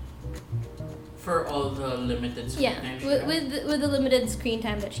 For all the limited screen time she had. With the limited screen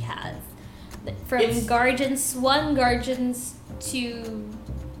time that she has. From It's- Guardians 1, Guardians 2,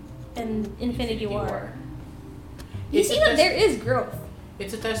 and Infinity War. You It's see a that test- there is growth.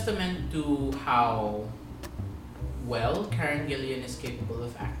 It's a testament to how well Karen Gillian is capable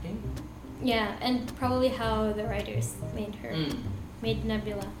of acting. Yeah, and probably how the writers made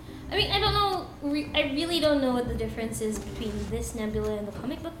Nebula. I mean, I don't know. I really don't know what the difference is between this Nebula and the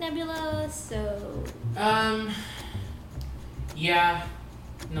comic book Nebula. So, Yeah,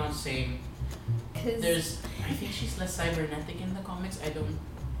 no, same. because I think she's less cybernetic in the comics. I don't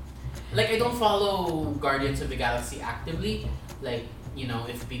follow Guardians of the Galaxy actively. Like, you know,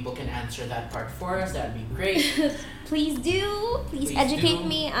 if people can answer that part for us, that'd be great. please do. Please Please educate do.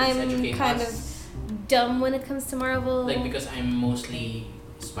 me. Please I'm educate kind us. of dumb when it comes to Marvel. Like, because I'm mostly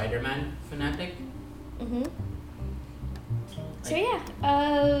Spider-Man fanatic. Mm-hmm. So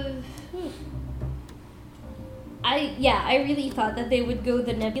Like- yeah, I really thought that they would go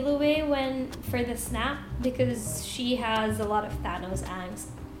the Nebula way for the snap because she has a lot of Thanos angst.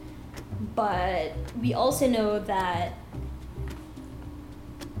 But we also know that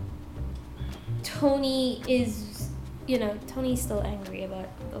Tony's still angry about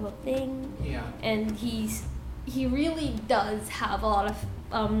the whole thing, Yeah. and he really does have a lot of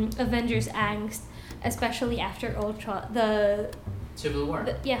Avengers angst, especially after Ultron. Civil War.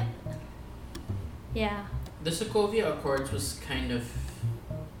 Yeah. The Sokovia Accords was kind of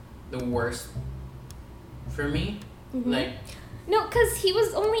the worst for me. Mhm. Like, No, because he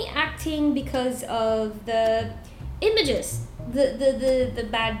was only acting because of the images, the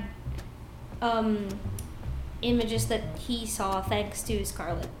bad images that he saw thanks to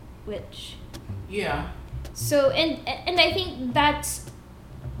Scarlet Witch. yeah. So and I think that's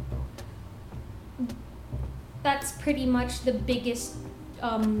pretty much the biggest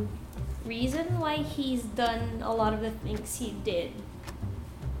reason why he's done a lot of the things he did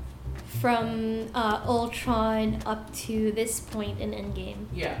from Ultron up to this point in Endgame.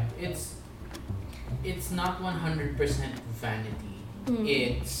 Yeah, it's not 100% vanity.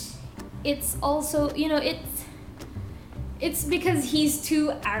 Mm. It's also, it's because he's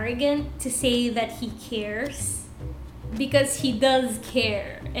too arrogant to say that he cares, because he does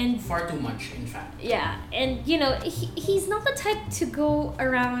care, and Far too much, in fact. yeah, and he's not the type to go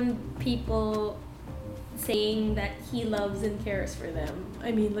around people saying that he loves and cares for them.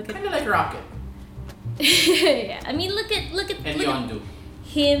 I mean, look at Kind of like Rocket yeah. I mean, look at and look at Yondu.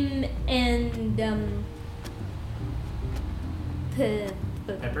 him and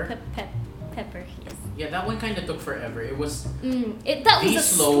Pepper? Pepper, yes. Yeah, that one kind of took forever. It was That was The the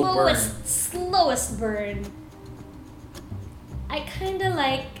slow slowest burn. I kind of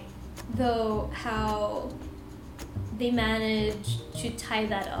like, though, how they managed to tie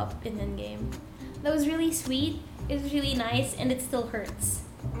that up in Endgame. That was really sweet. It was really nice, and it still hurts.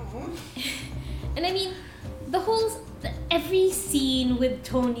 And I mean, every scene with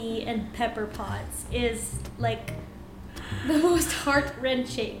Tony and Pepper Potts is like the most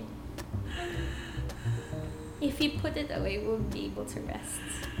heart-wrenching. If you put it away, we'll be able to rest.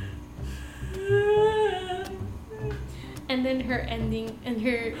 And then her ending and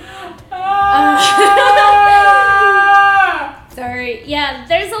her sorry, yeah,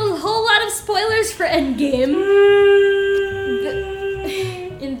 there's a whole lot of spoilers for Endgame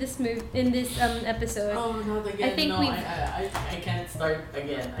in this episode. Oh, not again. I think I can't start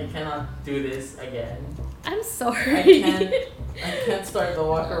again. I cannot do this again. I'm sorry. I can't start the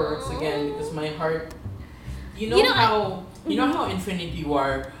Waterworks again because my heart. You know how Infinity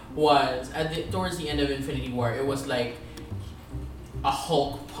War was towards the end of Infinity War. It was like a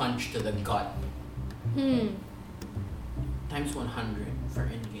Hulk punch to the gut. Times 100 for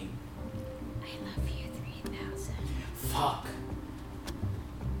Endgame. I love you 3000. Fuck.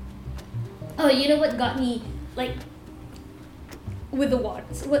 Oh, you know what got me like with the water?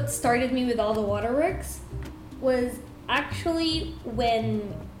 What started me with all the waterworks was actually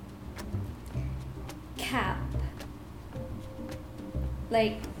when Cap,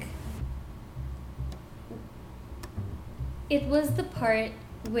 like, it was the part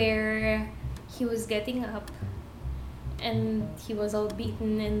where he was getting up and he was all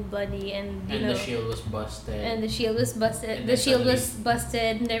beaten and bloody and The shield was busted. and the shield was busted. And The then shield was suddenly-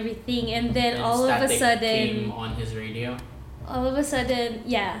 busted and everything, and then And all of a Static sudden, came on his radio.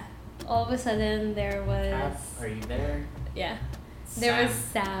 yeah, all of a sudden there was Cap, are you there? yeah, there was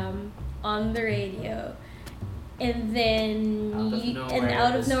Sam. Sam on the radio, and then Out of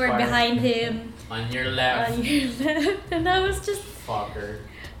out of nowhere, nowhere Spark. behind him On your left. on your left, and I was just. Fucker.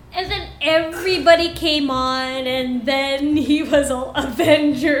 And then everybody came on, and then he was all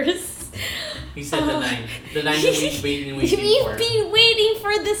Avengers. He said the line. The line that we've been waiting We've for. been waiting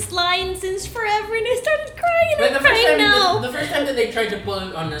for this line since forever, and I started crying, and Like I'm the first crying time, now. the first time that they tried to pull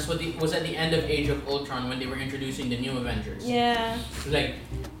it on us was at the end of Age of Ultron when they were introducing the new Avengers. Yeah. Like,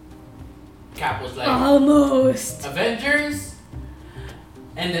 Cap was like, Almost. Avengers,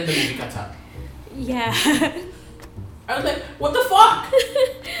 and then the movie cuts out. Yeah. I was like, what the fuck?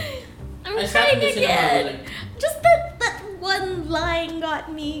 I'm I sat in crying the cinema and again. was like, Just that one line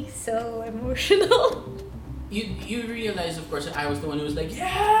got me so emotional. you realize, of course, that I was the one who was like,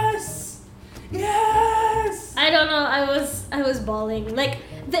 yes, yes. I don't know. I was bawling. Like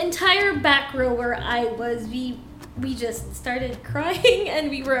the entire back row where I was, we just started crying, and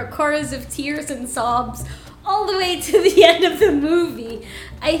we were a chorus of tears and sobs all the way to the end of the movie.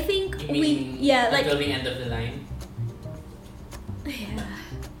 I think You mean until the end of the line? Yeah.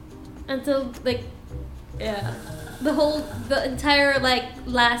 Until the entire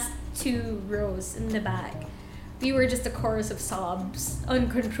last two rows in the back. We were just a chorus of sobs,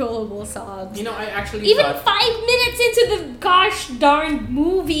 uncontrollable sobs. You know, I actually Even thought, 5 minutes into the gosh darn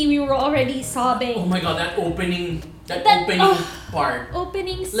movie, we were already sobbing. oh my god, that opening part.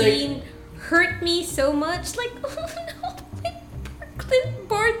 Opening scene hurt me so much. Like, oh no, my Clint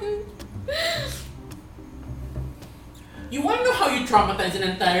Barton. You want to know how you traumatize an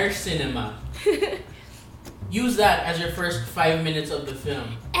entire cinema? Use that as your first 5 minutes of the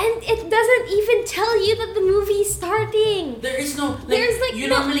film. And it doesn't even tell you that the movie's starting. There is no, There's, you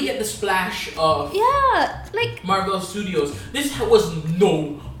no- normally get the splash of Yeah, like Marvel Studios. This was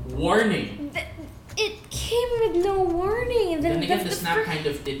no warning. it came with no warning. And Then again, the the snap fir- kind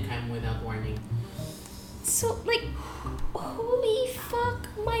of did come without warning. So holy fuck,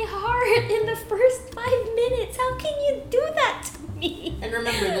 my heart in the first 5 minutes. How can you do that to me? And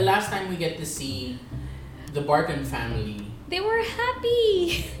remember, the last time we get to see the Barton family, They were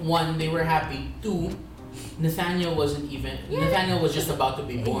happy. one, they were happy. Two, Nathaniel wasn't even. Nathaniel was just about to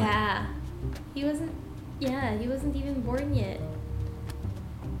be born. Yeah, he wasn't. Yeah, he wasn't even born yet.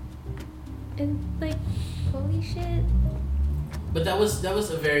 And holy shit. But that was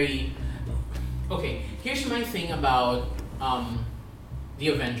a very. Okay, here's my thing about the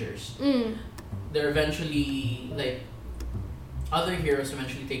Avengers. They're eventually other heroes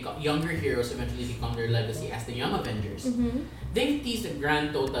eventually younger heroes eventually take on their legacy as the Young Avengers. They've teased a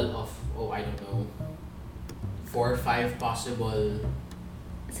grand total of I don't know, 4 or 5 possible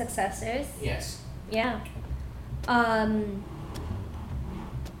Successors. yes. Yeah.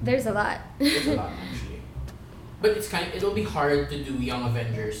 There's a lot. There's a lot actually. But it'll be hard to do Young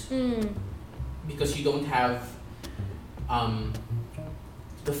Avengers because you don't have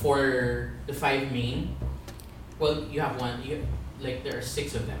the 5 main. Well, you have one. There are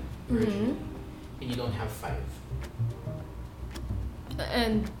 6 of them originally, and you don't have 5.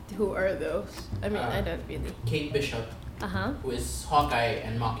 And who are those? I mean, I don't really. Kate Bishop, who is Hawkeye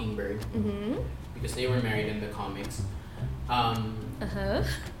and Mockingbird, because they were married in the comics.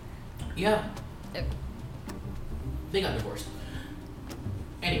 Yeah. They got divorced.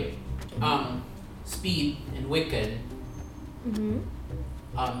 Anyway, Speed and Wiccan,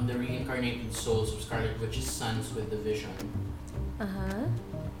 the reincarnated souls of Scarlet Witch's sons with the Vision.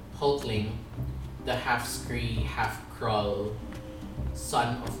 Hulkling, the half-Scree, half-Krull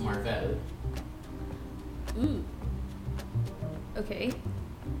son of Marvel. Ooh. Okay.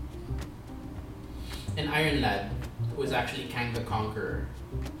 And Iron Lad, who is actually Kang the Conqueror.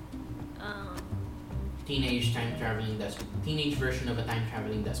 Teenage version of a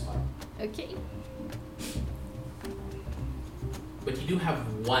time-traveling despot. Okay. But you do have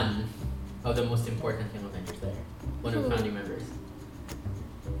one of the most important Young Avengers there. One of the founding members.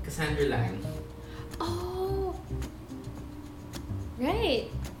 Cassandra Lang. Oh. Right.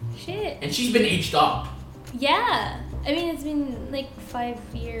 Shit. And she's been aged up. Yeah. I mean, it's been 5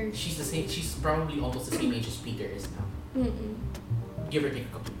 years. She's probably almost the same age as Peter is now. Give or take a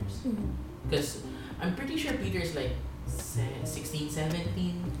couple years. Because I'm pretty sure Peter's 16,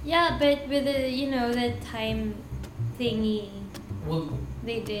 17. Yeah, but with the time thingy Well,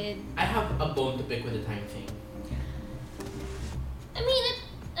 they did. I have a bone to pick with the time thing.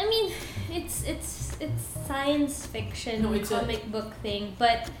 I mean, it's science fiction, No, it's comic book thing,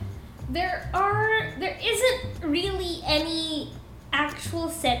 but there isn't really any actual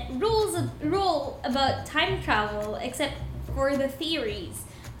set rule about time travel except for the theories.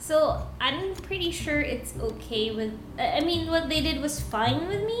 So I'm pretty sure it's okay with. I mean, what they did was fine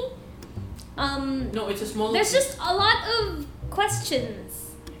with me. No, it's a small. There's just a lot of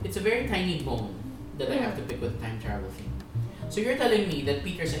questions. It's a very tiny bone that I have to pick with the time travel thing. So you're telling me that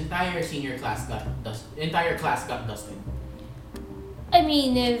Peter's entire senior class got dusted. I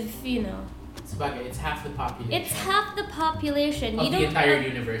mean, if you know, It's half the population. it's half the population. Of You the don't entire have-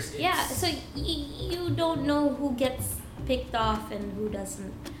 universe. Yeah, so you don't know who gets picked off and who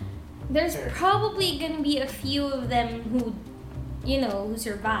doesn't. There's Fair. probably gonna be a few of them who, who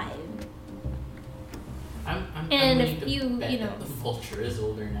survive. I'm And willing if to you, bet you know- that the Vulture is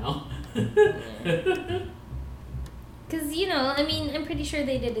older now. Because, I mean, I'm pretty sure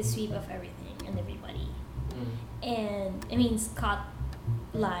they did a sweep of everything and everybody. And, I mean, Scott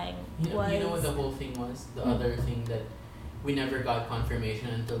Lang was... You know what the whole thing was? The other thing that we never got confirmation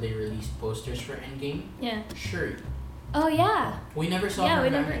until they released posters for Endgame? Yeah. Shuri. Oh, yeah. We never saw Yeah, her we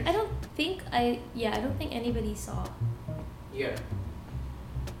never... vanish. I don't think anybody saw. Yeah.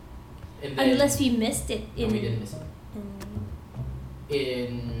 And then, Unless we missed it no, in... we didn't miss it. in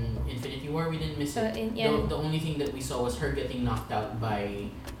In Infinity War, we didn't miss it. yeah. The only thing that we saw was her getting knocked out by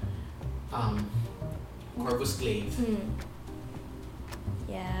Corvus Glaive.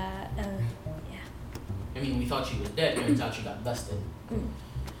 Yeah, I mean, we thought she was dead, turns out she got dusted.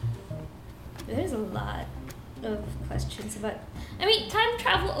 There's a lot of questions about... I mean, time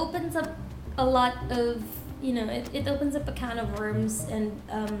travel opens up a lot of... it opens up a can of worms and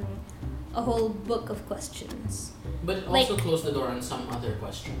a whole book of questions. But it also closed the door on some other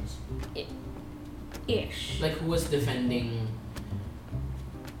questions. Ish. Like, who was defending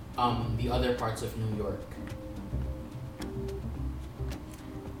the other parts of New York?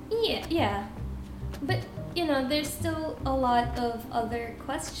 Yeah. But, there's still a lot of other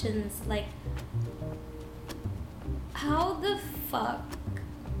questions, like... How the fuck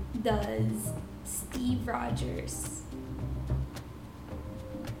does Steve Rogers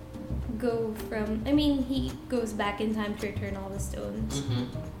go from... I mean, he goes back in time to return all the stones.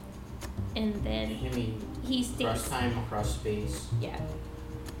 Mm-hmm. And then I mean, he stays... across time, across space. Yeah.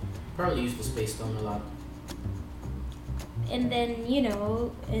 Probably used the space stone a lot. And then,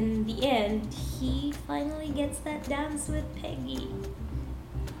 in the end, he finally gets that dance with Peggy.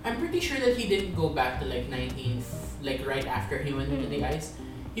 I'm pretty sure that he didn't go back to right after he went into the ice.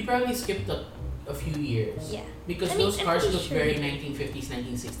 He probably skipped a few years. Yeah. Because I mean, those I'm cars pretty look sure very he- 1950s,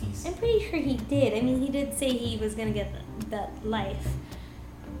 1960s. I'm pretty sure he did. I mean, he did say he was gonna get that life.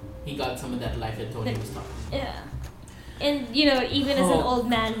 He got some of that life that Tony was talking about. Yeah. And, even as an Oh. old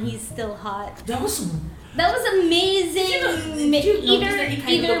man, he's still hot. That was... That was amazing. Did you notice that he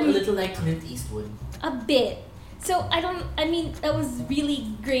kind of looked a either little like Clint Eastwood? a bit. So I mean, that was really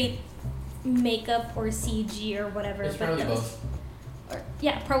great makeup or CG or whatever. It's but probably that was- both.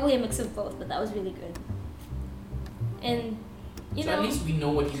 Yeah, probably a mix of both, but that was really good. And, So at least we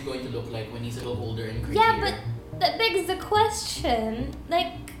know what he's going to look like when he's a little older and crazier. yeah, but that begs the question,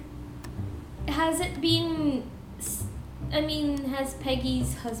 has it been... has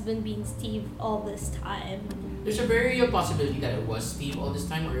Peggy's husband been Steve all this time? There's a very real possibility that it was Steve all this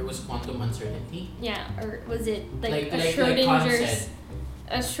time, or it was quantum uncertainty. Yeah, or was it Like Khan Schrodinger's... said.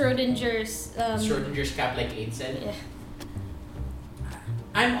 A Schrodinger's... Schrodinger's cat, like Aid said. Yeah.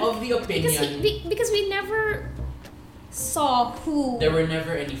 I'm of the opinion Because we never saw who... there were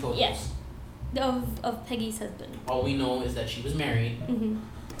never any photos. Yes. Of Peggy's husband. All we know is that she was married, Mm-hmm.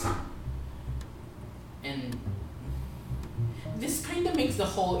 and this kind of makes the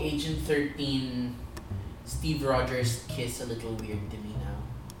whole Agent 13 Steve Rogers kiss a little weird to me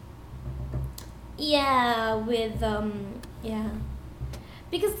now. Yeah, with yeah,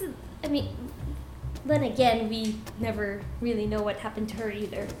 because I mean, then again, we never really know what happened to her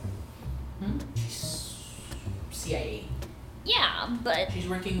either. She's CIA. Yeah, but She's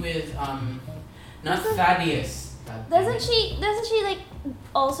working with not Doesn't- Thaddeus. doesn't she like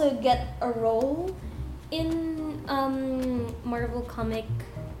also get a role in Marvel comic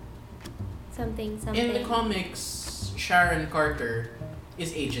something? In the comics, Sharon Carter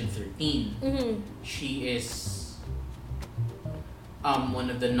is Agent 13. Mm-hmm. She is one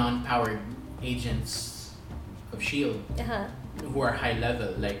of the non-powered agents of SHIELD Uh-huh. who are high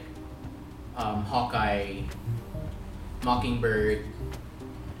level, like Hawkeye, Mockingbird,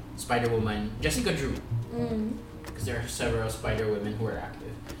 Spider-Woman, Jessica Drew, Mm. because there are several Spider-Women who are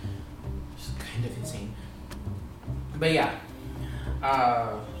active. It's kind of insane. But yeah,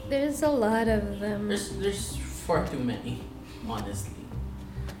 There's a lot of them. there's far too many, honestly.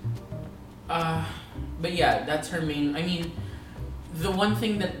 But yeah, that's her main. I mean, the one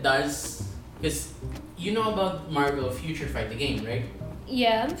thing that does, because you know about Marvel Future Fight, the game, right?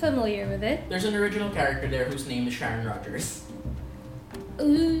 Yeah, I'm familiar with it. There's an original character there whose name is Sharon Rogers.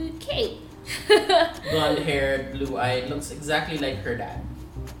 Okay. Blonde haired, blue eyed, looks exactly like her dad,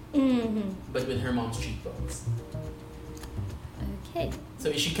 but with her mom's cheekbones. Okay. So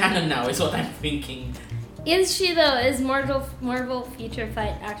is she canon now? Is what I'm thinking. Is she though? Is Marvel Future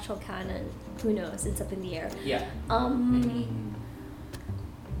Fight actual canon? Who knows? It's up in the air. Yeah. I mean,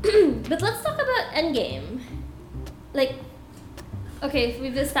 but let's talk about Endgame. Like, okay, if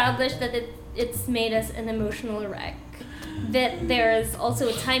we've established that it's made us an emotional wreck, that there's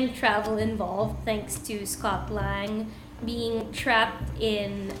also time travel involved thanks to Scott Lang being trapped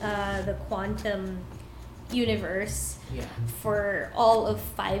in the quantum universe yeah. for all of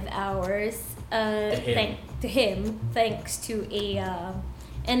 5 hours. To him, thanks to a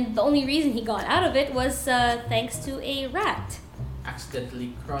and the only reason he got out of it was thanks to a rat.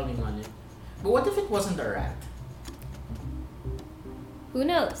 Accidentally crawling on it. But what if it wasn't a rat? Who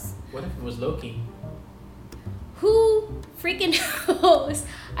knows? What if it was Loki? Who freaking knows?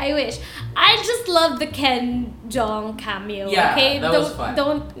 I wish. I just love the Ken Jeong cameo. Yeah, okay, that was fun.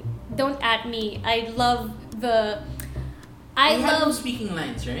 Don't at me. I love the. He had no speaking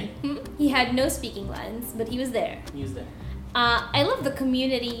lines, right? He had no speaking lines, but he was there. He was there. I love the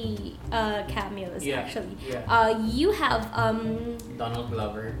Community cameos. Yeah, actually. yeah. You have Donald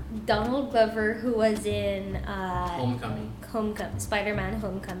Glover, who was in Homecoming. Spider-Man: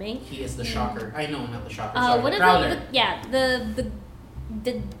 Homecoming. He is the Shocker. I know, not the Shocker. Sorry, one the of Prowler.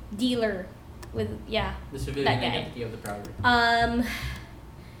 the dealer with the civilian that guy. identity of the Prowler.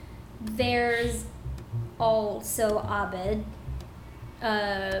 There's also Abed.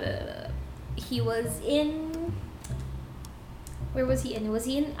 He was in. Where was he in? Was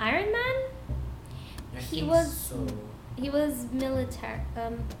he in Iron Man? He was military.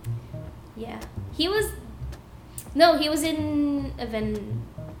 Yeah. He was. No, he was in Avengers.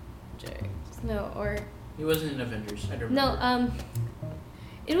 No, or. He wasn't in Avengers. I don't No, remember.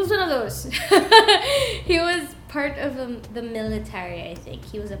 it was one of those. He was part of the military, I think.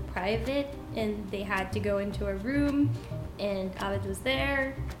 He was a private, and they had to go into a room, and Abed was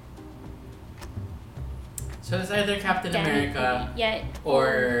there. So it's either Captain America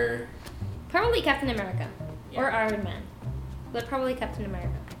or probably Captain America Yeah. or Iron Man, but probably Captain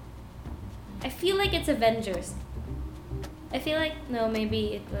America. I feel like it's Avengers. I feel like no,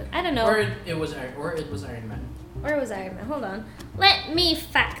 maybe it was. I don't know. Or it was Iron Man. Or it was Iron Man. Hold on. Let me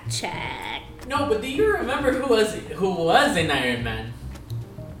fact check. No, but do you remember who was in Iron Man?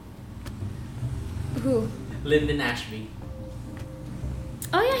 Who? Lyndon Ashby.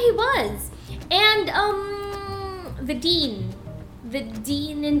 Oh yeah, he was. And the dean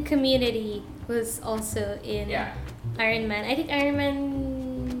in Community was also in Iron Man. I think Iron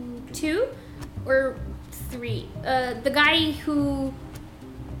Man 2 or 3. The guy who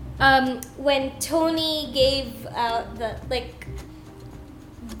when Tony gave out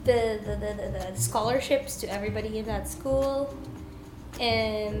the scholarships to everybody in that school,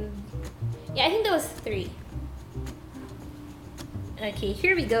 and I think that was 3. Okay,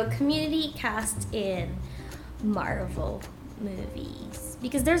 here we go. Community cast in Marvel movies.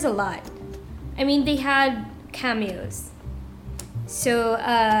 Because there's a lot. I mean, they had cameos. So,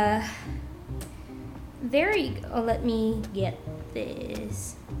 there you go. Let me get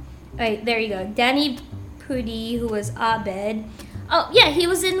this. Alright, there you go. Danny Pudi, who was Abed. Oh, yeah, he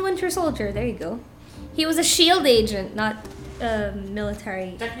was in Winter Soldier. There you go. He was a SHIELD agent, not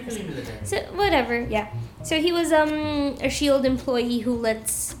military. Technically military. So, whatever, yeah. So he was a SHIELD employee who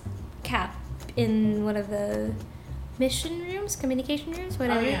lets Cap in one of the mission rooms, communication rooms,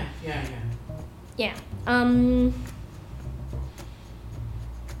 whatever. Oh yeah.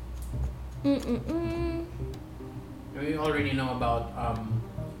 We already know about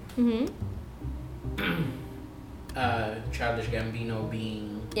Childish Gambino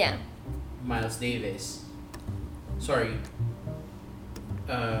being Miles Davis. Sorry.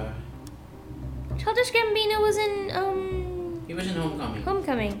 Childish Gambino was in He was in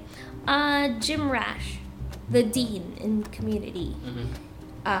Homecoming. Jim Rash, the dean in Community.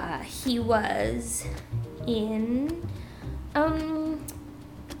 He was in Iron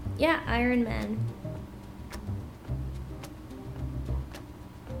Man,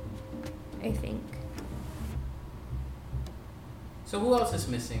 I think. So who else is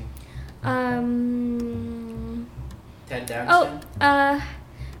missing? Ted Danson?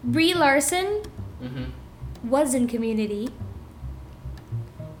 Brie Larson was in Community.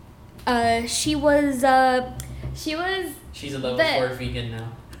 She's a level 4 vegan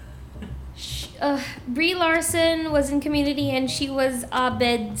now. Brie Larson was in Community, and she was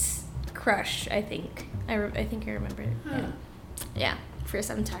Abed's crush, I think. I think I remember it. Huh. Yeah. for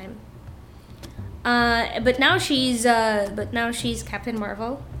some time. But now she's Captain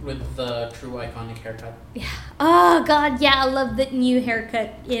Marvel. With the true iconic haircut. Yeah. Oh God, yeah, I love the new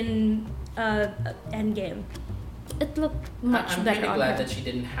haircut in Endgame. It looked much I'm better really on glad her. that she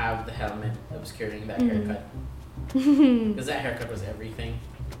didn't have the helmet that was carrying that haircut. Because that haircut was everything.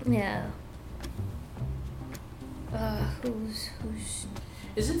 Yeah. Who's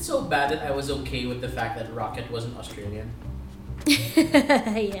Is it so bad that I was okay with the fact that Rocket wasn't Australian?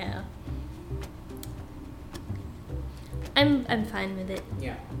 yeah. I'm fine with it.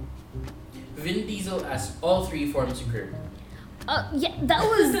 Yeah. Vin Diesel as all three forms of Groot. Yeah, that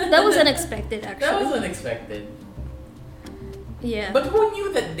was unexpected actually. That was unexpected. Yeah. But who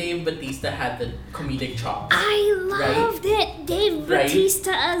knew that Dave Bautista had the comedic chops? I loved it. Dave Right?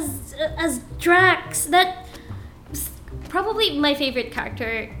 Bautista as Drax. That's probably my favorite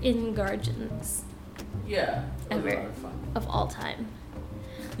character in Guardians Yeah. It was Ever. a lot of fun. of all time.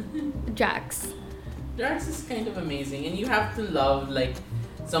 Drax. Drax is kind of amazing, and you have to love like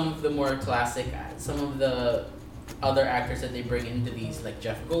some of the more classic, some of the other actors that they bring into these, like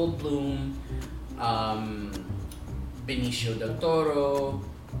Jeff Goldblum, Benicio del Toro.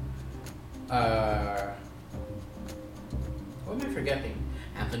 What am I forgetting?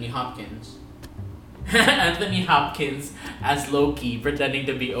 Anthony Hopkins. Anthony Hopkins as Loki pretending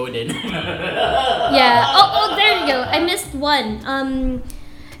to be Odin. Yeah. Oh, there you go. I missed one.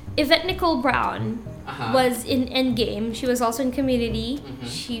 Yvette Nicole Brown was in Endgame. She was also in Community. Mhm.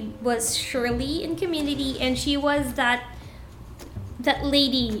 She was Shirley in Community, and she was that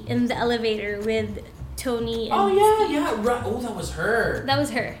lady in the elevator with Tony. And Oh yeah, right. Oh, that was her. that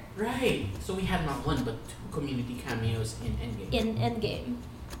was her Right. So we had not one but two community cameos in Endgame. in Endgame.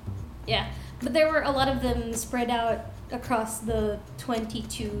 Yeah, but there were a lot of them spread out across the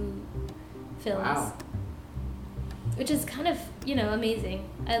 22 films, Wow. which is kind of amazing.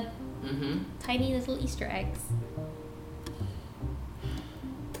 Mm-hmm. Tiny little Easter eggs.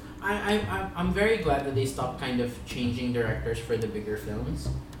 I'm very glad that they stopped kind of changing directors for the bigger films.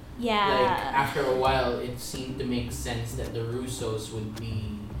 Yeah. Like after a while, it seemed to make sense that the Russo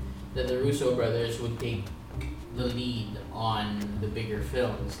brothers would take the lead on the bigger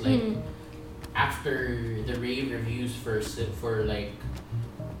films. Like after the rave reviews for like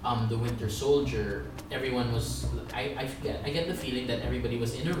the Winter Soldier, everyone was I get the feeling that everybody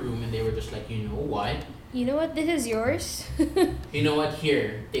was in a room and they were just like, you know what? You know what? This is yours. You know what?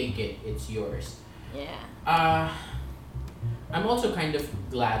 Here, take it. It's yours. Yeah. I'm also kind of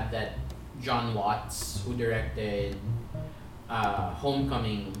glad that John Watts, who directed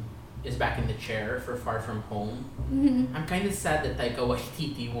Homecoming, is back in the chair for Far From Home. I'm kind of sad that Taika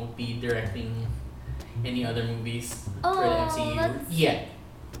Waititi won't be directing any other movies for the Oh, MCU that's- yet.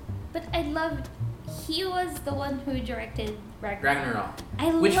 But I loved. He was the one who directed Ragnarok. Ragnarok,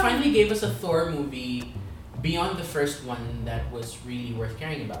 I which loved- finally gave us a Thor movie beyond the first one that was really worth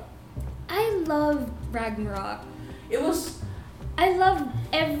caring about. I loved Ragnarok. It was. I loved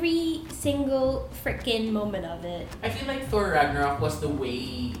every single freaking moment of it. I feel like Thor Ragnarok was the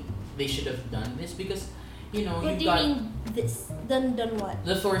way they should have done this because, you know, What you do got you mean this? Done what?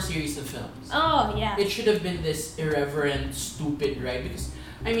 the Thor series of films. Oh yeah. It should have been this irreverent, stupid, right? Because,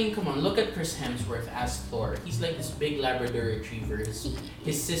 I mean, come on, look at Chris Hemsworth as Thor. He's like this big Labrador retriever.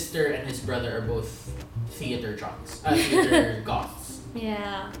 His sister and his brother are both theater goths.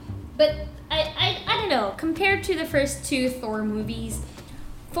 Yeah. But I don't know. Compared to the first two Thor movies,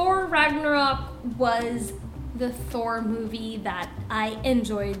 Thor Ragnarok was the Thor movie that I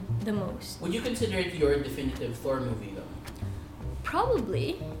enjoyed the most. Would you consider it your definitive Thor movie, though?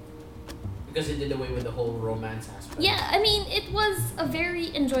 Probably. Because it did away with the whole romance aspect. Yeah, I mean, it was a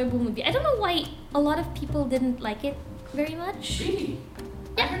very enjoyable movie. I don't know why a lot of people didn't like it very much. Really?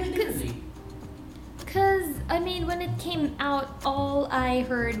 I Yeah, heard it differently. Because, I mean, when it came out, all I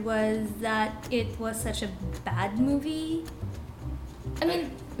heard was that it was such a bad movie. I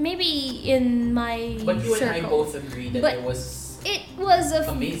mean, maybe in my But you circle. and I both agree that But it was It was a...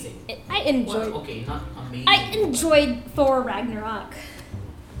 amazing. I enjoyed... Well, okay, not amazing. I enjoyed Thor Ragnarok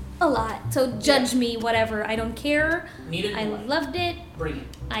a lot. So judge me, whatever. I don't care. Needed I one. loved it. Bring it.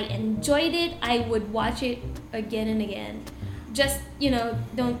 I enjoyed it. I would watch it again and again. Just,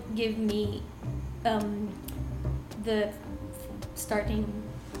 don't give me the starting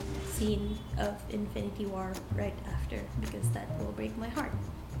scene of Infinity War right after, because that will break my heart.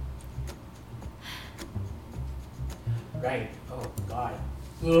 Right. Oh, God.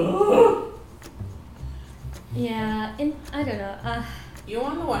 Yeah, and I don't know. You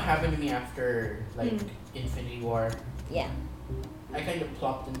wanna know what happened to me after, like, Hmm. Infinity War? Yeah. I kind of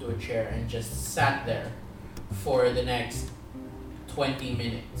plopped into a chair and just sat there for the next 20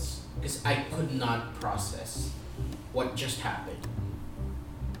 minutes because I could not process what just happened.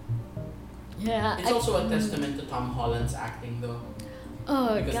 Yeah. It's also a testament to Tom Holland's acting, though.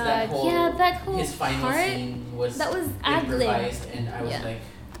 Oh Because god. that whole, that whole his final part. scene was That was ad-lib. improvised, and I was Yeah. like,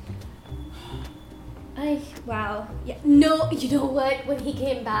 Wow. Yeah. No, you know what? When he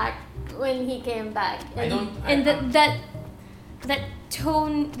came back, I and, don't- and I'm- that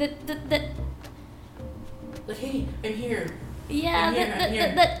tone, that like, hey, I'm here. yeah, I'm here, I'm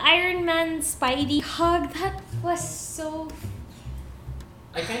here. that Iron Man Spidey hug, that was so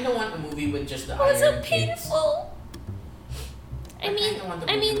I kind of want a movie with just the was so Iron Kids. painful. I mean, kinda want the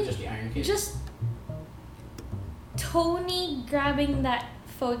movie with just the Iron Kids. just Tony grabbing that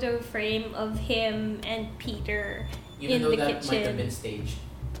photo frame of him and Peter Even in though the that might kitchen. have been staged.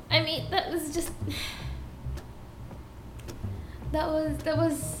 I mean, that was just that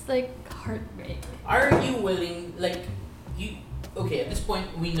was like heartbreak. Are you willing, like, you, okay, at this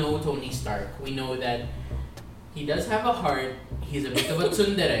point, we know Tony Stark. We know that he does have a heart. He's a bit of a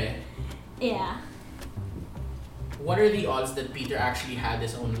tsundere. Yeah. What are the odds that Peter actually had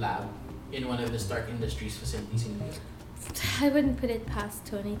his own lab in one of the Stark Industries facilities in New York? I wouldn't put it past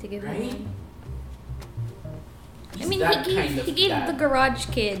Tony to give Right? him. I He's mean, that he kind of gave dad. the garage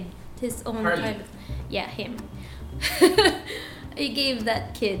kid his own Harley. kind of. Yeah, him. He gave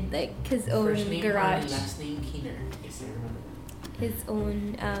that kid like his own First name garage, Harley, last name Keener. Yes, I remember. his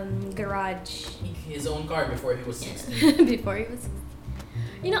own garage His own car before he was 16. before he was.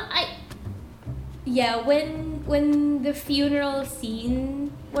 You know, when the funeral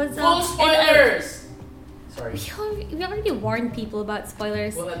scene was Full and spoilers! Sorry. we already warned people about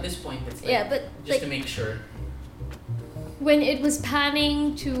spoilers. Well, at this point, it's like, Yeah, but just like to make sure. when it was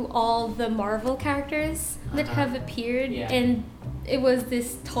panning to all the Marvel characters that Uh-huh. have appeared, Yeah. and it was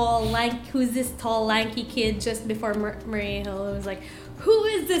this tall lanky kid just before Maria Hill. It was like, who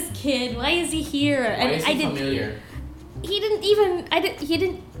is this kid? Why is he here? Why And is he familiar?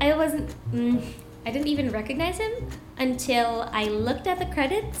 I didn't even recognize him until I looked at the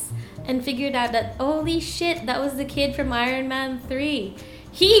credits and figured out that holy shit, that was the kid from Iron Man 3.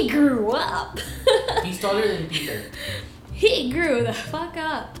 He grew up. He's taller than Peter. He grew the fuck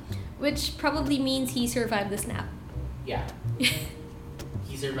up, which probably means he survived the snap. Yeah.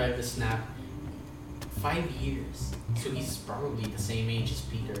 He survived the snap 5 years. So he's probably the same age as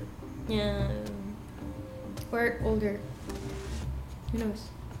Peter. Yeah. Or older. Who knows?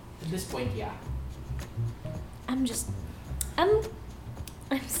 At this point, yeah. I'm still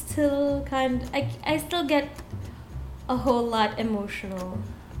I still get a whole lot emotional.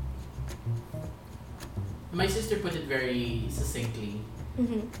 My sister put it very succinctly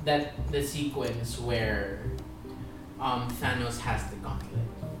Mm-hmm. that the sequence where Thanos has the gauntlet,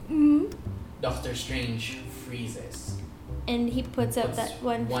 Mm-hmm. Doctor Strange freezes, And he puts up puts that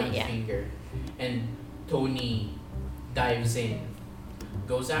one yeah. finger, and Tony dives in,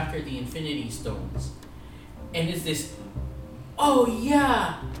 goes after the Infinity Stones, and it's this, oh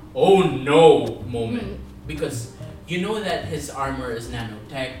yeah, oh no moment. Mm. Because you know that his armor is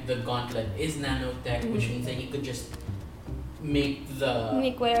nanotech, the gauntlet is nanotech, which Mhm. means that he could just make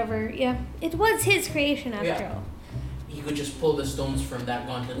Make whatever, yeah. It was his creation after Yeah. all. he could just pull the stones from that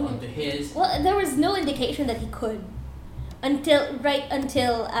gauntlet Mhm. onto his. Well, there was no indication that he could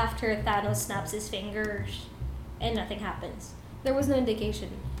until after Thanos snaps his fingers and nothing happens. There was no indication.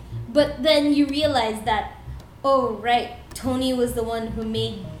 But then you realize that, oh right, Tony was the one who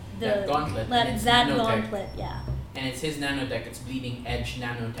made That gauntlet, and that it's nanotech. gauntlet, yeah. And it's his nanotech, it's bleeding edge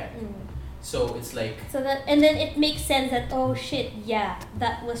nanotech. So it's like, So that, and then it makes sense that, oh shit, yeah,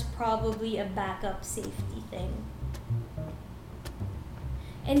 that was probably a backup safety thing.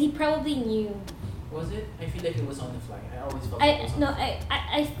 And he probably knew. was it? I feel like it was on the fly. I always felt it was on the fly.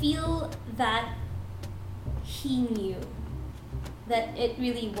 I feel that he knew that it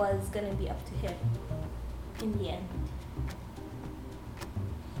really was gonna be up to him in the end.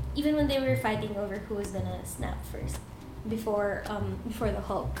 Even when they were fighting over who was gonna snap first, before the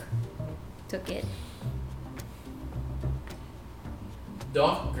Hulk took it.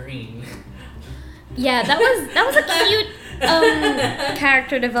 Doc Green. Yeah, that was a cute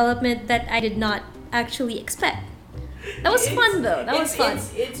character development that I did not actually expect. That was fun though. That was fun.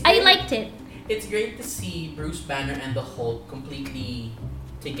 It's I great- liked it It's great to see Bruce Banner and the Hulk completely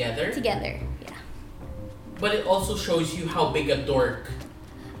together. together. Yeah. But it also shows you how big a dork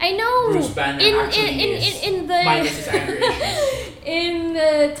I know. Bruce Banner in actually is. in the Minus his anger issues. in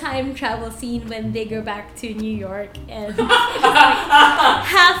the time travel scene when they go back to New York and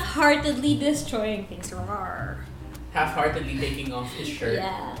half-heartedly destroying things. Rawr. half-heartedly taking off his shirt.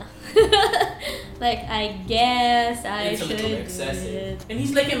 Yeah. Like, I guess It's a should little do excessive. it. And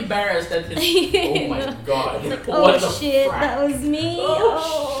he's like embarrassed that his oh my god. Like, what oh the shit, frack? that was me.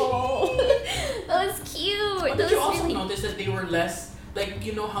 Oh, That was cute. But That did you was also really... notice that they were less, like,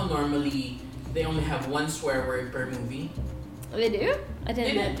 you know how normally they only have one swear word per movie? They do? I They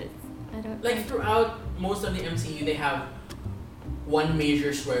didn't did. notice. I don't Like, throughout most of the MCU, they have one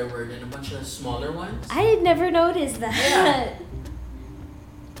major swear word and a bunch of smaller ones. I had never noticed that. Yeah.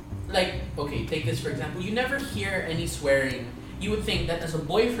 Like, okay, take this for example. You never hear any swearing. You would think that as a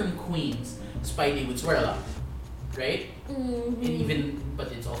boy from Queens, Spidey would swear a lot, right? Mm-hmm. And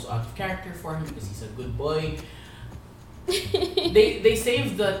but it's also out of character for him because he's a good boy. They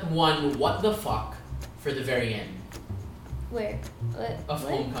saved that one what the fuck for the very end Where? What? of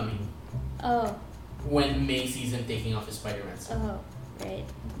What? Homecoming Oh. when May sees him taking off his Spider-Man suit. Oh. Right.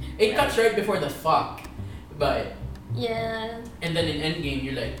 It cuts right before the fuck, but Yeah. and then in Endgame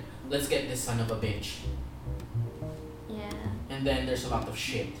you're like, let's get this son of a bitch, Yeah. and then there's a lot of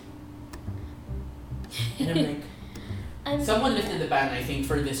shit, and I'm like, I'm someone thinking lifted the ban, I think,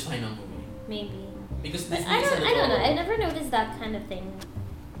 for this final movie maybe. because But this I makes a don't. I little. don't know. I never noticed that kind of thing.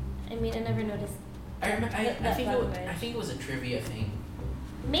 I mean, I never noticed. I that think one word. I think it was a trivia thing.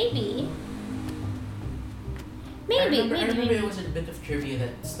 Maybe. I Maybe. remember maybe. it was a bit of trivia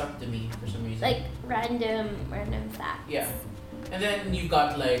that stuck to me for some reason. Like random facts. Yeah. And then you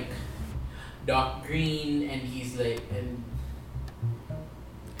got like Doc Green, and he's like, and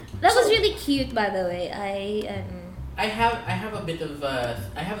That was So- really cute, by the way. I have a bit of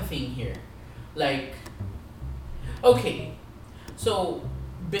I have a thing here, like, okay, so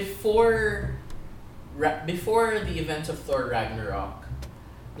before the events of Thor Ragnarok,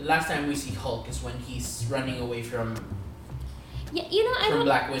 the last time we see Hulk is when he's running away from Yeah, you know,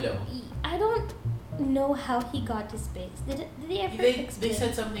 Black Widow. I don't know how he got to space. Did they ever They explain?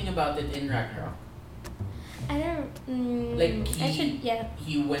 said something about it in Ragnarok. I don't. Like I should. Yeah.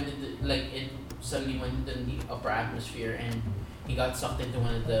 he went into, like, it suddenly went into the upper atmosphere and he got sucked into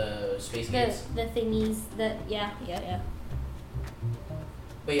one of the space gates. The thingies that yeah.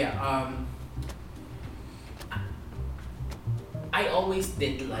 But yeah, I always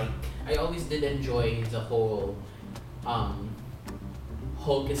did enjoy the whole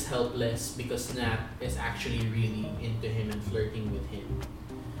Hulk is helpless because Nat is actually really into him and flirting with him.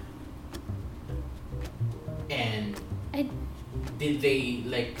 And did they,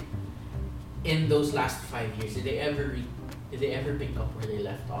 like, in those last 5 years, did they ever pick up where they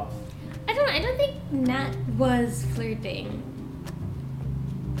left off? I don't know. I don't think Nat was flirting.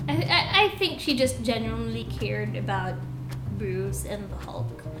 I think she just genuinely cared about Bruce and the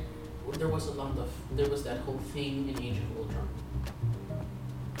Hulk. There was that whole thing in Age of Ultron.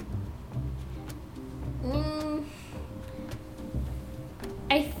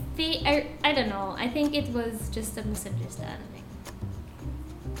 I don't know. I think it was just a misunderstanding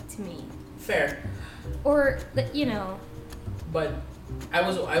to me. Fair. Or that, you know. But I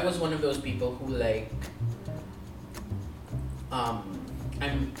was one of those people who, like,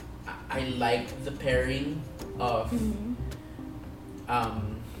 I like the pairing of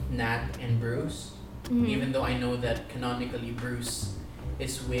Nat and Bruce, even though I know that canonically Bruce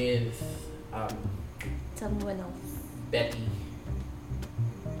is with Someone else. Betty.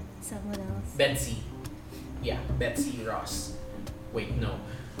 Someone else. Betsy. Yeah, Betsy Ross. Wait, no.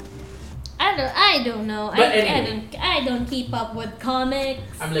 I don't know. But anyway. I don't keep up with comics.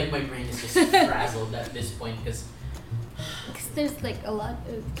 I'm like, my brain is just frazzled at this point because There's like a lot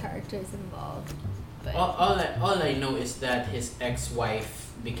of characters involved. But all I know is that his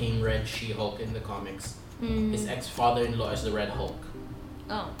ex-wife became Red She-Hulk in the comics. His ex-father-in-law is the Red Hulk.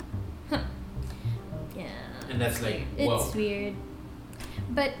 Oh. Huh. Yeah. And that's like, whoa. It's weird.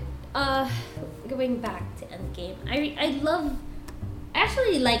 But going back to Endgame, I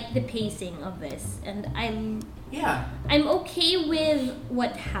actually like the pacing of this, and I'm okay with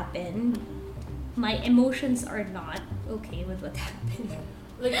what happened. My emotions are not okay with what happened.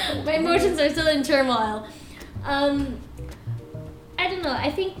 Like, my emotions are still in turmoil. I don't know. I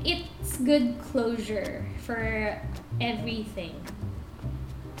think it's good closure for everything.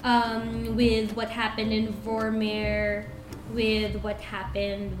 With what happened in Vormir, with what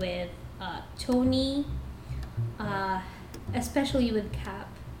happened with Tony, especially with Cap.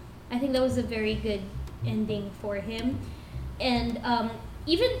 I think that was a very good ending for him, and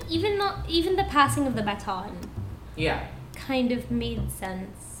even the passing of the baton. Yeah. Kind of made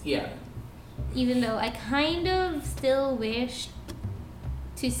sense. Yeah. Even though I kind of still wish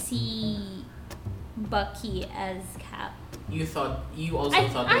to see Bucky as Cap. You also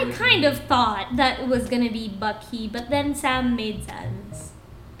thought that I would kind be- of thought that it was gonna be Bucky, but then Sam made sense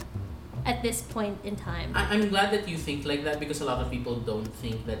at this point in time. I'm glad that you think like that because a lot of people don't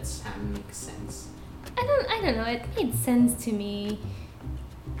think that Sam makes sense. I don't know. It made sense to me.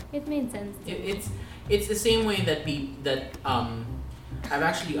 It made sense. It's the same way that I've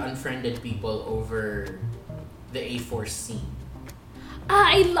actually unfriended people over the A-Force scene.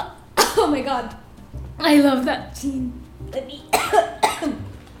 I love. Oh my god, I love that scene. Let me.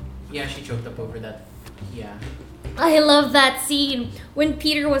 Yeah, she choked up over that. Yeah. I love that scene when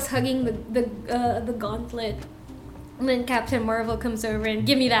Peter was hugging the gauntlet, and then Captain Marvel comes over and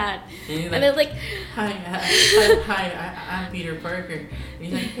give me that, And and it's like, hi, I'm Peter Parker. And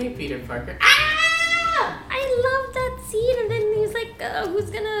he's like, hey, Peter Parker. ah! I love that scene, and then he's like, who's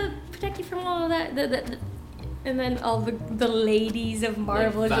gonna protect you from all of that? And then all the ladies of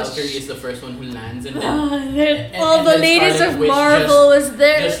Marvel Like, just. Valkyrie is the first one who lands, and then All the then ladies Scarlet of Witch Marvel was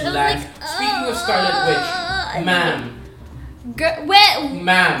there. just I was lands. like, Speaking of Scarlet Witch, ma'am,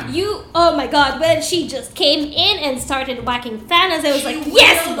 When you. oh my god, when she just came in and started whacking Thanos, I was She like, wailed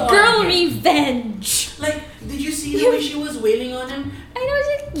yes, on girl him. revenge. Like, did you see the way she was wailing on him? And I was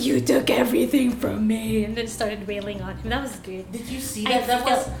like, you took everything from me, and then started wailing on him. That was good. Did you see I that? That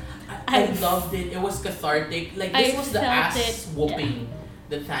felt- was. I I- loved it. It was cathartic. Like, this I was the felt ass it, whooping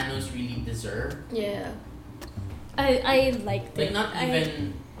that Thanos really deserved. Yeah. I liked Like, it. not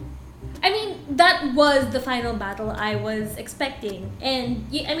even. I mean, that was the final battle I was expecting, and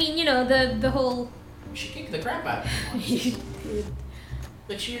I mean, you know, the whole. She kicked the crap out of him.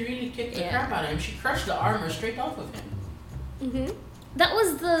 Like, she really kicked the crap out of him. She crushed the armor straight off of him. Mm-hmm. That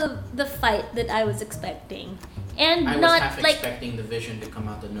was the fight that I was expecting, and I was not half like expecting the Vision to come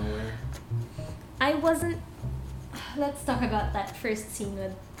out of nowhere. I wasn't. Let's talk about that first scene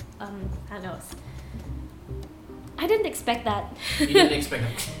with Thanos. I didn't expect that. You didn't expect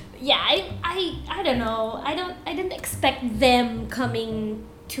that. Yeah, I don't know. I didn't expect them coming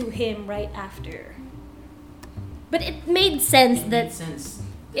to him right after. But it made sense It that made sense.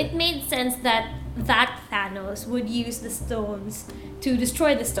 it made sense that Thanos would use the stones to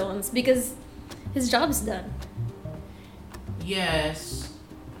destroy the stones because his job's done. Yes.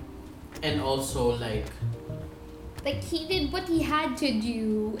 And also, like He did what he had to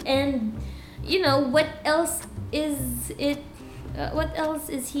do, and you know what else is it? What else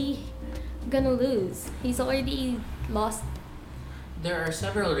is he gonna lose? He's already lost. there are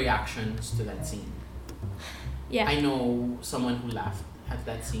several reactions to that scene. Yeah. I know someone who laughed at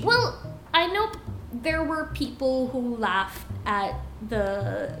that scene. Well, I know there were people who laughed at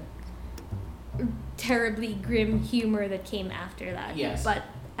the terribly grim humor that came after that. Yes. But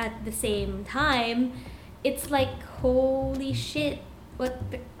at the same time, it's like, holy shit, what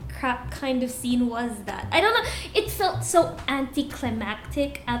the crap kind of scene was that? I don't know. It felt so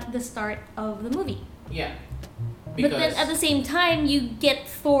anticlimactic at the start of the movie. Yeah. But then at the same time, you get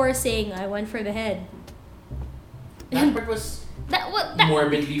Thor saying, I went for the head. that part was That was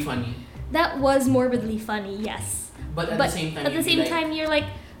morbidly funny. that was morbidly funny, yes. But at But the same time, at the you'd be same like, time, you're like,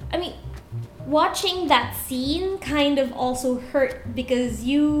 I mean, watching that scene kind of also hurt because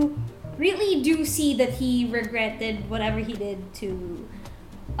you really do see that he regretted whatever he did to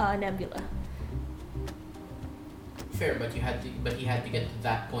Nebula. fair, but he had to get to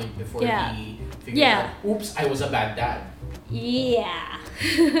that point before Yeah. he figured Yeah. out, oops, I was a bad dad. Yeah.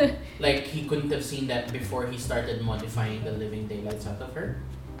 Like, he couldn't have seen that before he started modifying the living daylights out of her.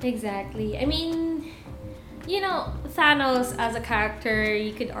 Exactly. I mean, you know, Thanos as a character,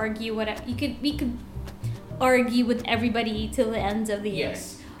 you could argue whatever we could argue with everybody till the ends of the year.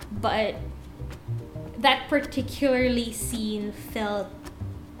 Yes. But that particularly scene felt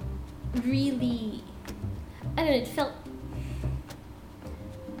really, I don't know, it felt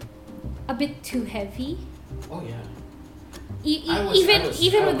a bit too heavy. Oh yeah.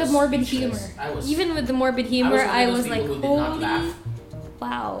 Even with the morbid humor. speechless. Even with the morbid humor, one of I those was people like, who did not holy laugh.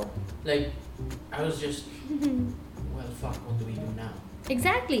 wow. Like, I was just, well, fuck, what do we do now?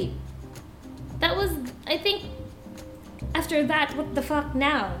 Exactly. That was, I think, after that, what the fuck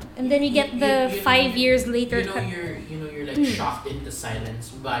now? And then you get the You 5 years later. You're like shocked into silence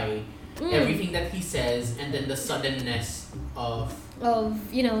by everything that he says, and then the suddenness of of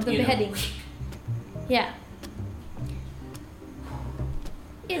the beheading. Yeah.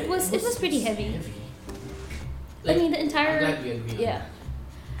 It was pretty heavy. Like, I mean, the I'm entire glad we agree on yeah.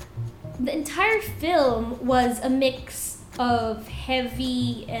 The entire film was a mix of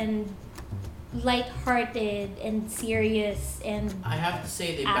heavy and light-hearted and serious and that. I have to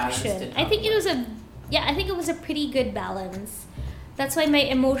say they balanced action. it. I think it out was a pretty good balance. That's why my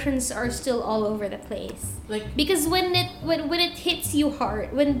emotions are still all over the place. Like, Because when it hits you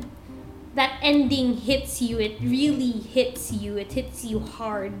hard, when that ending hits you, it really hits you. It hits you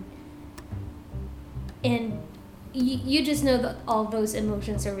hard, and you just know that all those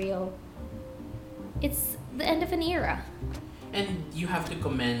emotions are real. It's the end of an era. and you have to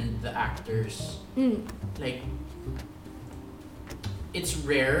commend the actors. Like, it's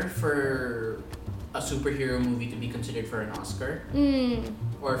rare for a superhero movie to be considered for an Oscar,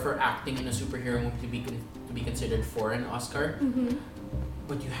 or for acting in a superhero movie to be considered for an Oscar.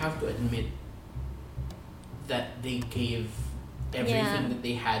 But you have to admit that they gave everything that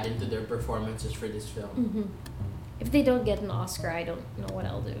they had into their performances for this film. If they don't get an Oscar, I don't know what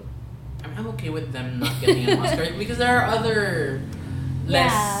I'll do. I'm okay with them not getting an Oscar because there are other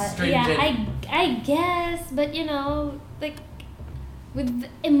less stringent. Yeah, I guess, but like with the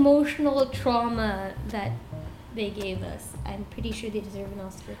emotional trauma that they gave us, I'm pretty sure they deserve an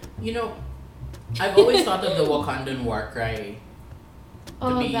Oscar. I've always thought of the Wakandan war cry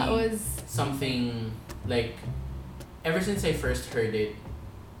to be that was something like, ever since I first heard it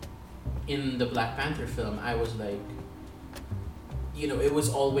in the Black Panther film, I was like, it was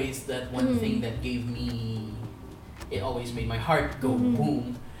always that one thing that gave me, it always made my heart go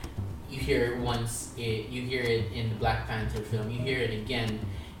boom. You hear it once, you hear it in the Black Panther film, you hear it again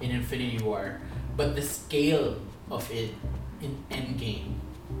in Infinity War, but the scale of it in Endgame,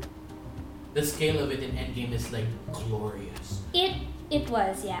 is like glorious. It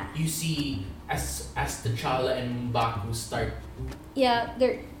was, yeah. You see, as T'Challa and M'Baku start,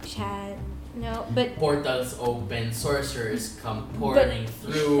 They're chat. No, but portals open, sorcerers come pouring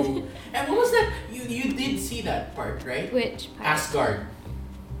through. And what was that? You did see that part, right? which part? Asgard.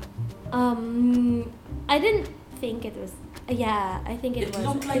 I didn't think it was. Yeah, I think it was.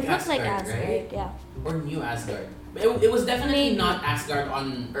 Looked like Asgard, right? Yeah. Or New Asgard. But it was definitely Maybe. not Asgard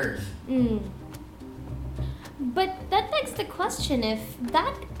on Earth. But that begs the question: if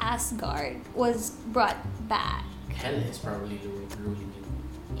that Asgard was brought back, Hela is probably ruling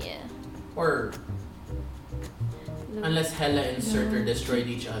it. yeah. Or unless Hela and Surtur destroyed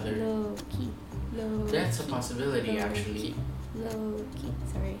each other. Loki. That's a possibility, actually. Loki.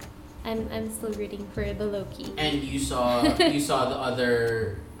 Sorry, I'm still rooting for the Loki. And you saw the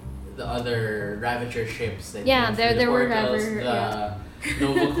other Ravager ships that came through there the were portals. Ravager.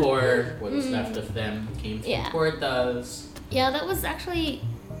 Nova Corps, what was left of them, came through portals. Yeah, that was actually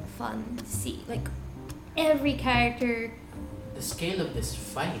fun to see. Like every character. The scale of this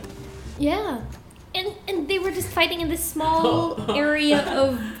fight. Yeah, and they were just fighting in this small area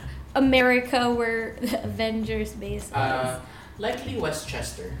of America where the Avengers base is. Likely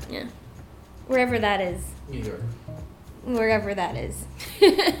Westchester. Yeah, wherever that is. New York. Wherever that is.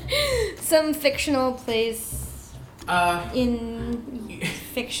 Some fictional place in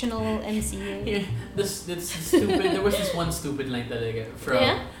fictional MCU. Yeah, this stupid. There was this one stupid line that I get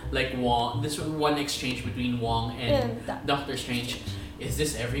from like Wong. This one exchange between Wong and Doctor Strange. Is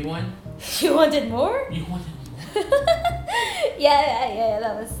this everyone? You wanted more? You wanted more? Yeah.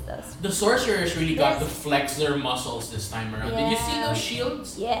 That was. The sorcerers really got to flex their muscles this time around. Did you see those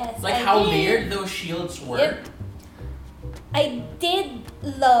shields? Yes. Like how layered those shields were. Yep. I did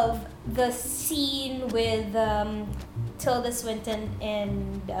love the scene with Tilda Swinton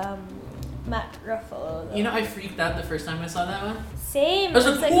and Matt Ruffalo. Though. I freaked out the first time I saw that one. Same. I was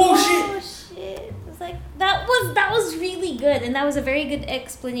like, oh shit! It was like that was really good, and that was a very good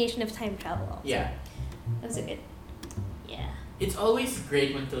explanation of time travel. Also. Yeah. That was a good. Yeah. It's always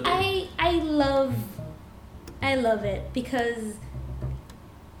great when Tilda. I love it because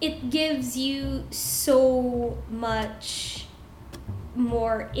it gives you so much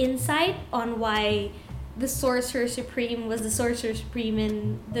more insight on why the Sorcerer Supreme was the Sorcerer Supreme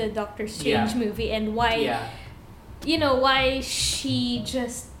in the Doctor Strange movie, and why why she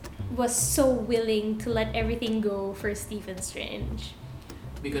just was so willing to let everything go for Stephen Strange.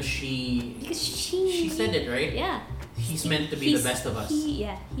 Because she said it, right? Yeah. He's meant to be the best of us.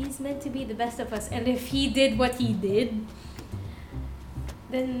 He's meant to be the best of us, and if he did what he did,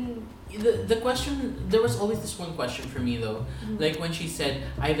 then the question, there was always this one question for me though, like when she said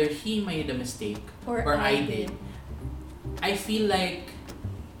either he made a mistake or I did. I feel like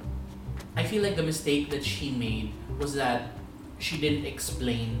the mistake that she made was that she didn't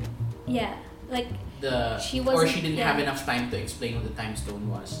explain. Yeah, like she didn't have enough time to explain what the time stone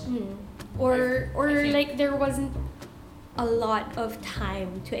was. Or like there wasn't a lot of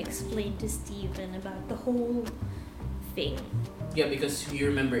time to explain to Stephen about the whole thing. Yeah, because you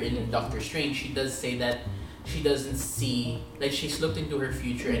remember in Doctor Strange, she does say that she doesn't see, like she's looked into her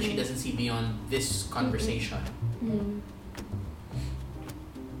future and she doesn't see beyond this conversation.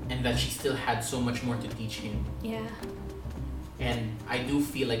 and that she still had so much more to teach him. Yeah. And I do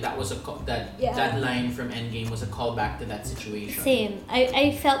feel like that was that line from Endgame was a callback to that situation. Same.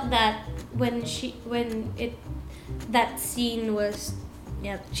 I felt that that scene was,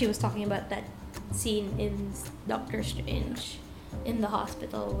 she was talking about that scene in Doctor Strange in the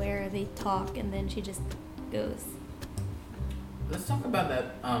hospital where they talk and then she just goes. Let's talk about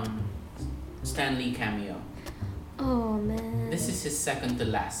that Stan Lee cameo. Oh man. This is his second to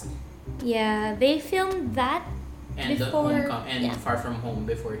last. Yeah, they filmed that and before Far From Home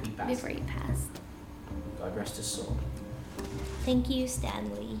before he passed. God rest his soul. Thank you,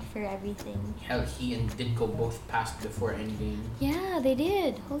 Stanley, for everything. Hell, he and Ditko both passed before Endgame. Yeah, they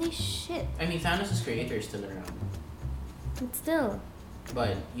did. Holy shit. I mean, Thanos' creator is still around. But still.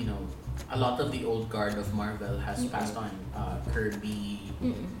 But, you know, a lot of the old guard of Marvel has passed on. Kirby,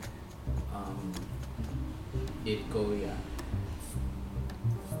 Ditko, yeah.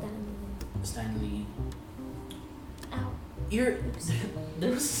 Stanley. Ow. There was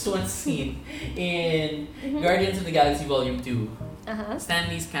this one scene in Guardians of the Galaxy Volume 2. Stan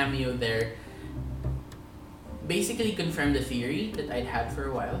Lee's cameo there basically confirmed the theory that I'd had for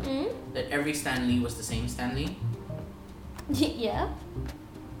a while, that every Stan Lee was the same Stan Lee. Yeah.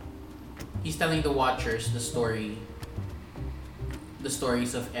 He's telling the Watchers the stories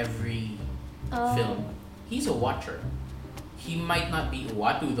of every film. He's a Watcher. He might not be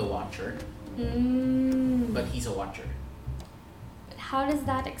Uatu the Watcher, but he's a Watcher. How does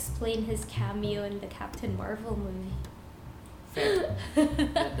that explain his cameo in the Captain Marvel movie? Fair.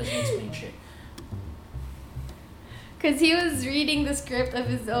 That doesn't explain shit. Because he was reading the script of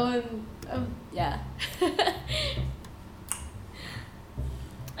his own... yeah.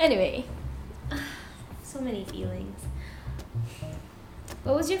 Anyway. So many feelings.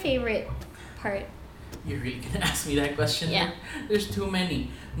 What was your favorite part? You're really gonna ask me that question? Yeah. There's too many.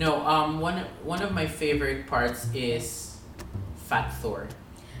 No, one of my favorite parts is Fat Thor.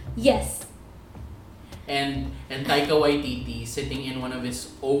 Yes. And Taika Waititi sitting in one of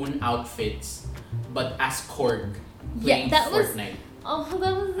his own outfits, but as Korg playing Fortnite. That was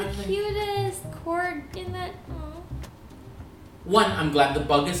the cutest Korg in that. Aww. One, I'm glad the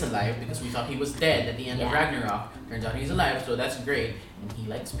bug is alive because we thought he was dead at the end of Ragnarok. Turns out he's alive, so that's great. And he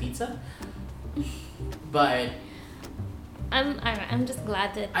likes pizza. But I'm just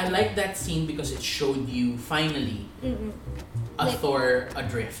glad that I like that scene because it showed you finally Thor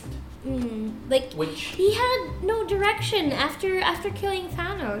adrift. Which he had no direction after killing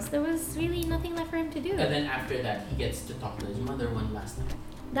Thanos. There was really nothing left for him to do. And then after that, he gets to talk to his mother one last time.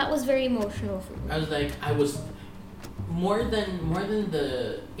 That was very emotional for me. I was more than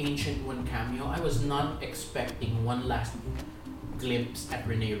the Ancient One cameo. I was not expecting one last glimpse at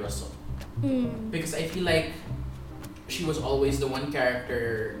Renee Russell. Because I feel like she was always the one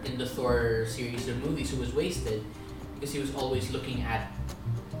character in the Thor series of movies who was wasted because he was always looking at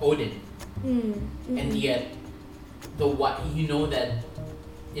Odin. And yet that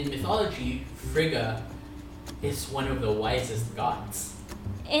in mythology Frigga is one of the wisest gods.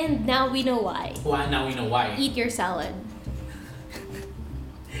 And now we know why. Well, now we know why. Eat your salad.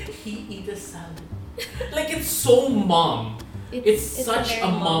 He eat a salad. Like it's so mom. It's such a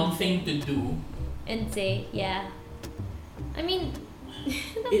mom thing to do. And say, yeah. I mean,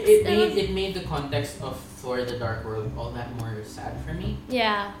 it made the context of Thor: The Dark World all that more sad for me.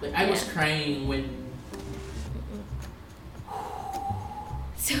 Yeah. Like I was crying when.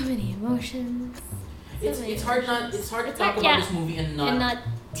 So many emotions. It's hard to talk about this movie and not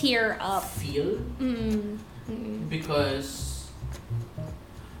tear up. Feel. Because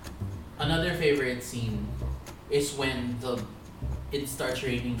another favorite scene is when it starts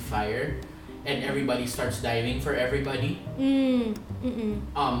raining fire and everybody starts diving for everybody.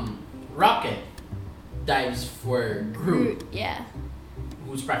 Rocket dives for Groot. Yeah.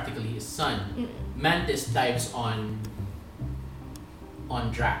 Who's practically his son. Mantis dives on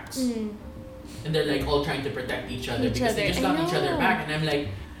Drax. And they're like all trying to protect each other because they just got each other back, and I'm like.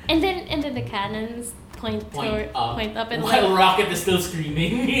 And then the cannons point up, and while Rocket is still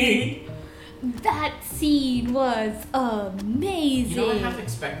screaming. That scene was amazing. You know, I half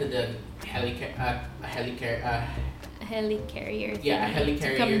expected a helicarrier. Yeah, a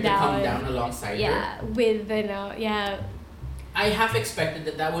helicarrier to come down alongside her. Yeah, with the I half expected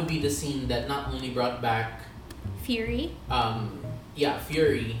that would be the scene that not only brought back Fury.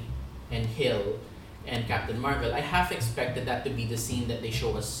 Fury and Hill and Captain Marvel. I half expected that to be the scene that they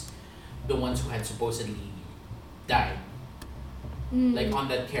show us the ones who had supposedly died. Like on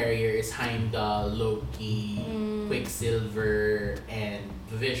that carrier is Heimdall, Loki, Quicksilver, and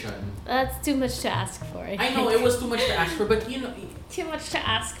Vision. That's too much to ask for. I know it was too much to ask for, but you know, too much to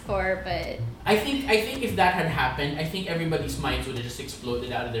ask for, but I think if that had happened, I think everybody's minds would have just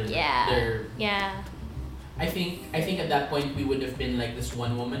exploded out of their yeah. I think at that point we would have been like this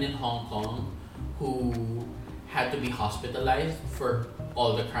one woman in Hong Kong who had to be hospitalized for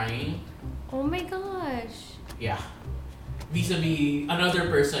all the crying. Oh my gosh. Yeah. Vis-a-vis another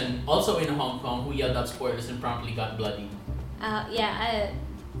person also in Hong Kong who yelled out spoilers and promptly got bloody. Yeah, I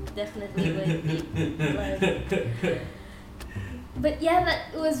definitely would be bloody. But yeah,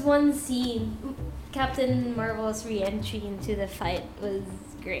 that was one scene. Captain Marvel's re-entry into the fight was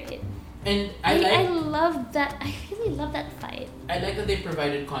great. And I love that. I really love that fight. I like that they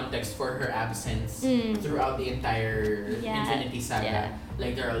provided context for her absence throughout the entire Infinity Saga. Yeah.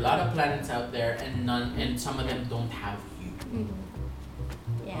 Like there are a lot of planets out there, and some of them don't have you.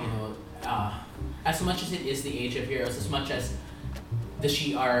 Yeah. You know, as much as it is the Age of Heroes, as much as the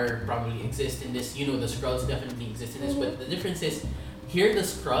Shi'ar probably exist in this, you know, the Skrulls definitely exist in this, but the difference is, here the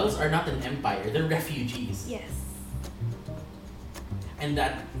Skrulls are not an empire; they're refugees. Yes. And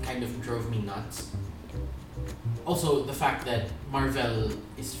that kind of drove me nuts. Also, the fact that Marvel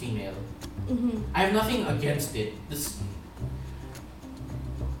is female. I have nothing against it.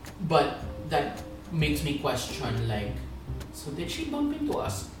 But that makes me question, like, so did she bump into a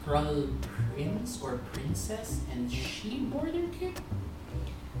Skrull prince or princess and she bore their kid?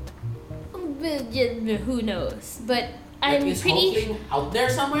 Who knows? But Like, is Hulkling out there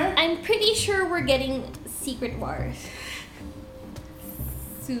somewhere? I'm pretty sure we're getting Secret Wars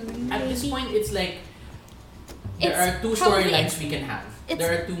soon. At this point, it's like there It's are two probably storylines we can have.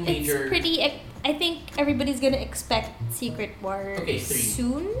 There are two major. It's pretty. I think everybody's gonna expect Secret Wars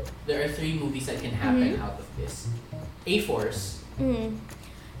soon. There are 3 movies that can happen out of this. A-Force.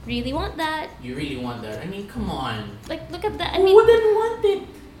 Really want that. You really want that? I mean, come on. Like, look at that. I Who mean, wouldn't want it?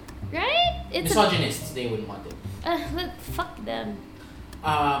 right? It's Misogynists, they wouldn't want it. fuck them.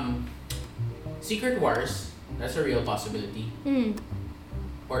 Secret Wars, that's a real possibility.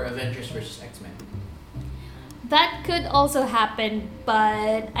 Or Avengers versus X-Men. That could also happen,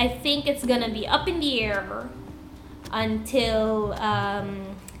 but I think it's gonna be up in the air until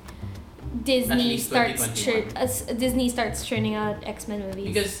Disney starts churning out X-Men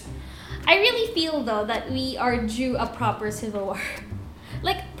movies. Because I really feel though that we are due a proper Civil War,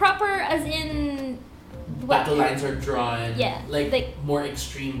 like proper as in battle lines are drawn. Yeah, like more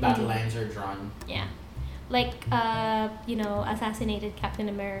extreme battle lines are drawn. Yeah, like assassinated Captain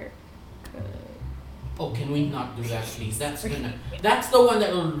America. Oh, can we not do that, please? That's the one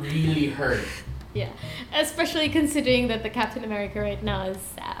that will really hurt. Yeah, especially considering that the Captain America right now is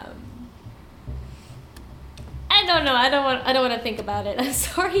I don't know. I don't want to think about it. I'm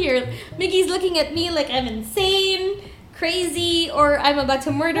sorry. Miggy's looking at me like I'm insane, crazy, or I'm about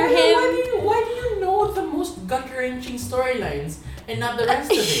to murder him. Why do you know the most gut-wrenching storylines and not the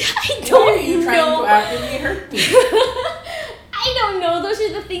rest of it? I don't know. Why are you trying to actively hurt me? I don't know. Those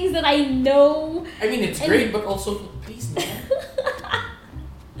are the things that I know. I mean, it's great, but also, please, man.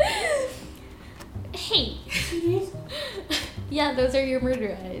 Hey. Yeah, those are your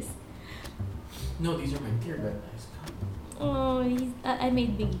murder eyes. No, these are my tear-gun eyes. Oh, I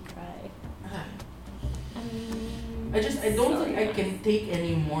made Biggie cry. I don't think I can take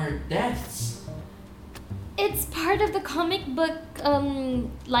any more deaths. It's part of the comic book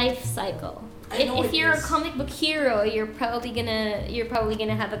life cycle. If you're a comic book hero, you're probably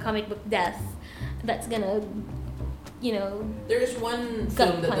gonna have a comic book death that's gonna, There's one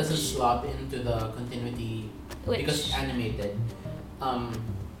film that doesn't slot into the continuity because it's animated,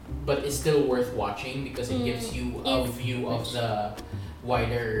 but it's still worth watching because it gives you a view of the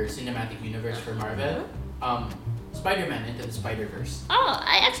wider cinematic universe for Marvel. Spider-Man Into the Spider-Verse. Oh,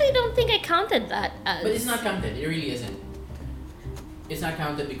 I actually don't think I counted that as. But it's not counted. It really isn't. It's not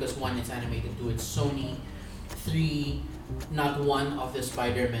counted because 1, it's animated, 2, it's Sony, 3, not one of the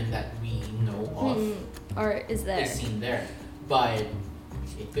Spider-Men that we know of or is there seen there. But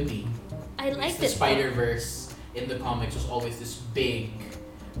it could be. I liked the it. Spider-Verse in the comics was always this big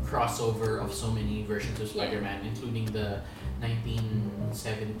crossover of so many versions of Spider-Man, including the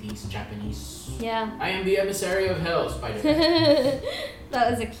 1970s Japanese. Yeah. I am the emissary of hell, Spider-Man. That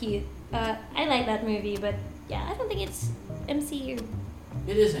was a cute. I like that movie, but yeah, I don't think it's MCU.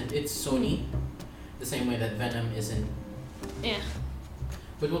 It isn't. It's Sony. The same way that Venom isn't. Yeah.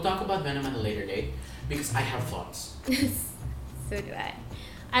 But we'll talk about Venom at a later date because I have thoughts. So do I.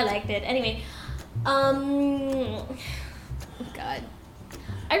 I liked it. Anyway, God.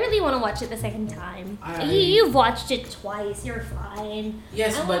 I really want to watch it the second time. You've watched it twice. You're fine.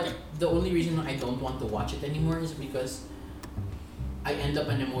 Yes, but the only reason I don't want to watch it anymore is because I end up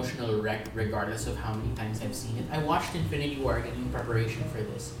an emotional wreck regardless of how many times I've seen it. I watched Infinity War again in preparation for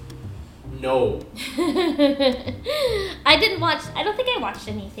this. No. I don't think I watched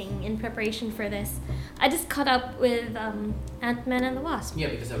anything in preparation for this. I just caught up with Ant-Man and the Wasp. Yeah,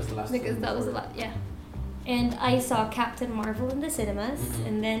 because that was the last Because that was a lot, yeah. And I saw Captain Marvel in the cinemas,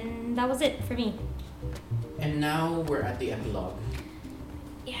 and then that was it for me. And now we're at the epilogue.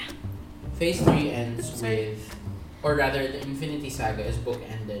 Yeah. Phase 3 ends with, or rather, the Infinity Saga is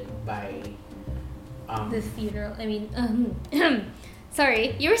bookended by the funeral. I mean,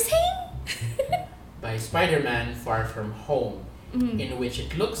 sorry, you were saying? by Spider-Man Far From Home, in which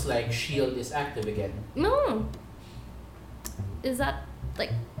it looks like S.H.I.E.L.D. is active again. No. Is that,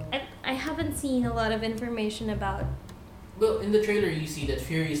 like, I haven't seen a lot of information about... Well, in the trailer you see that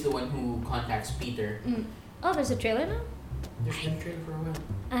Fury is the one who contacts Peter. Oh, there's a trailer now? There's been a trailer for a while.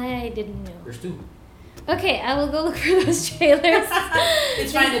 I didn't know. There's 2. Okay, I will go look for those trailers.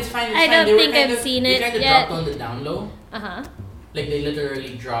 It's fine. I don't think I've seen it yet. They kind of yet. dropped on the down low. Uh-huh. Like, they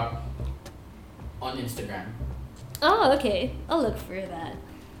literally dropped on Instagram. Oh, okay. I'll look for that.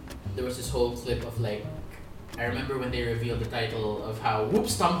 There was this whole clip of, like, I remember when they revealed the title of how,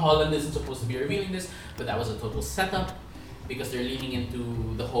 whoops, Tom Holland isn't supposed to be revealing this, but that was a total setup because they're leaning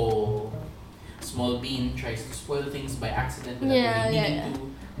into the whole Small Bean tries to spoil things by accident without really needing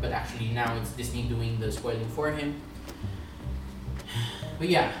to, but actually now it's Disney doing the spoiling for him. But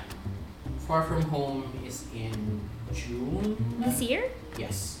yeah, Far From Home is in June. This year?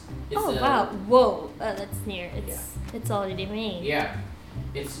 Yes. Wow. Whoa. That's near. It's already May. Yeah.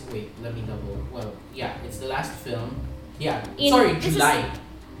 It's it's the last film. Yeah. July.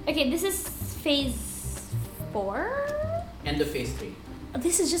 Okay, this is phase 4? End of phase 3.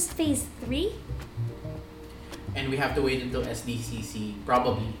 This is just phase 3? And we have to wait until SDCC,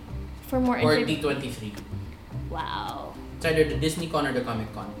 probably. For more Or information. D23. Wow. It's either the Disney Con or the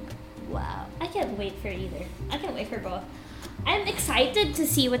Comic Con. Wow. I can't wait for either. I can't wait for both. I'm excited to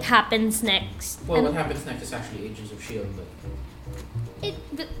see what happens next. Well, what happens next is actually Agents of S.H.I.E.L.D. But...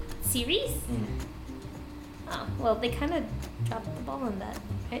 The series? Mm. Oh, well, they kind of dropped the ball on that,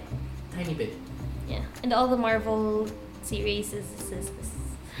 right? Tiny bit. Yeah. And all the Marvel series is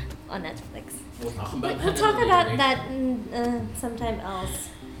on Netflix. We'll talk about that. We'll talk about that sometime else.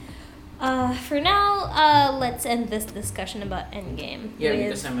 For now, let's end this discussion about Endgame. Yeah,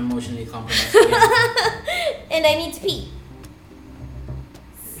 because I'm emotionally compromised again. And I need to pee.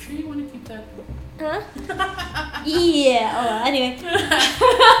 Sure you want to keep that? Huh? Yeah. Oh, anyway.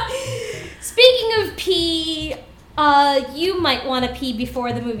 Speaking of pee, you might want to pee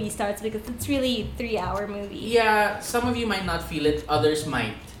before the movie starts because it's really a 3-hour movie. Yeah, some of you might not feel it, others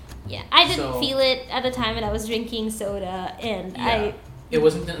might. Yeah, I didn't feel it at the time when I was drinking soda, and It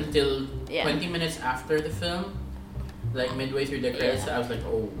wasn't until 20 minutes after the film, like midway through the credits, that I was like,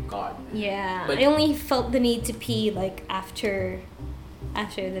 oh god. Yeah, but I only felt the need to pee like after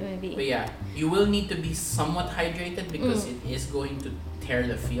the movie. But yeah, you will need to be somewhat hydrated because it is going to tear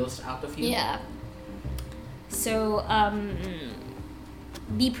the feels out of you. Yeah. So,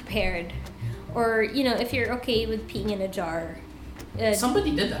 be prepared. Or, if you're okay with peeing in a jar.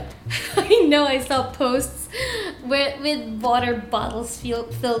 Somebody did that. I know, I saw posts with water bottles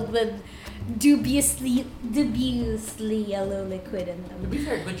filled with dubiously yellow liquid in them. To be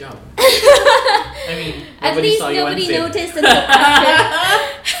fair, good job. I mean, at least nobody noticed until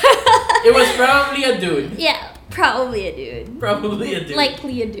after. It was probably a dude. Yeah, probably a dude. Probably a dude.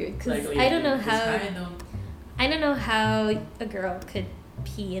 Likely a dude, because I don't know how a girl could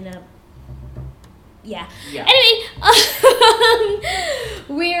pee in a. Yeah. Anyway,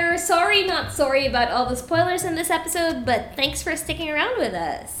 we're sorry, not sorry about all the spoilers in this episode, but thanks for sticking around with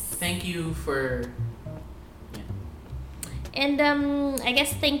us. Thank you for. And I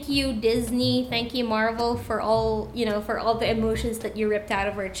guess thank you Disney, thank you Marvel for all the emotions that you ripped out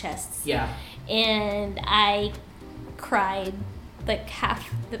of our chests. Yeah. And I cried like half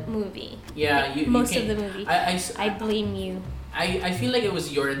the movie. Yeah, most of the movie. I blame you. I feel like it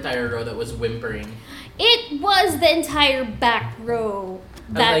was your entire row that was whimpering. It was the entire back row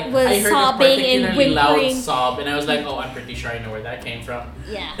that I was heard sobbing a and whimpering. Loud sob, and I was like, oh, I'm pretty sure I know where that came from.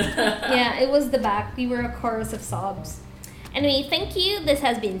 Yeah. Yeah, it was the back. We were a chorus of sobs. Anyway, thank you. This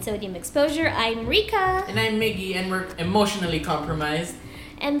has been Sodium Exposure. I'm Rika. And I'm Miggy, and we're emotionally compromised.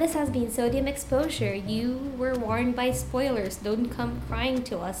 And this has been Sodium Exposure. You were warned by spoilers. Don't come crying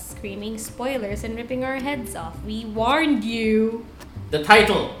to us, screaming spoilers and ripping our heads off. We warned you. The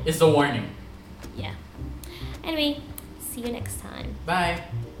title is the warning. Yeah. Anyway, See you next time. Bye.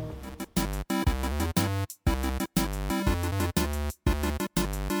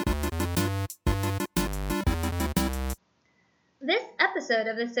 This episode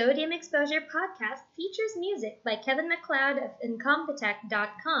of the Sodium Exposure Podcast features music by Kevin MacLeod of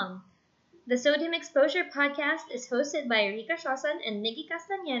Incompetech.com. The Sodium Exposure Podcast is hosted by Rika Shoson and Nikki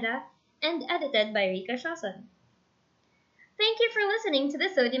Castañeda and edited by Rika Shoson. Thank you for listening to the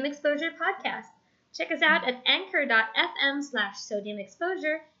Sodium Exposure Podcast. Check us out at anchor.fm/Sodium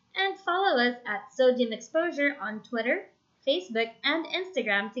Exposure and follow us at Sodium Exposure on Twitter, Facebook, and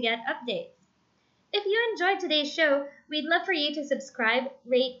Instagram to get updates. If you enjoyed today's show, we'd love for you to subscribe,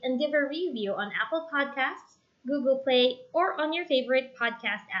 rate, and give a review on Apple Podcasts, Google Play, or on your favorite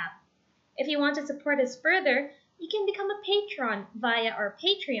podcast app. If you want to support us further, you can become a patron via our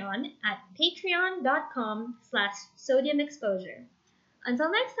Patreon at patreon.com/sodiumexposure. Until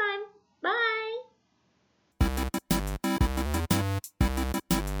next time, bye!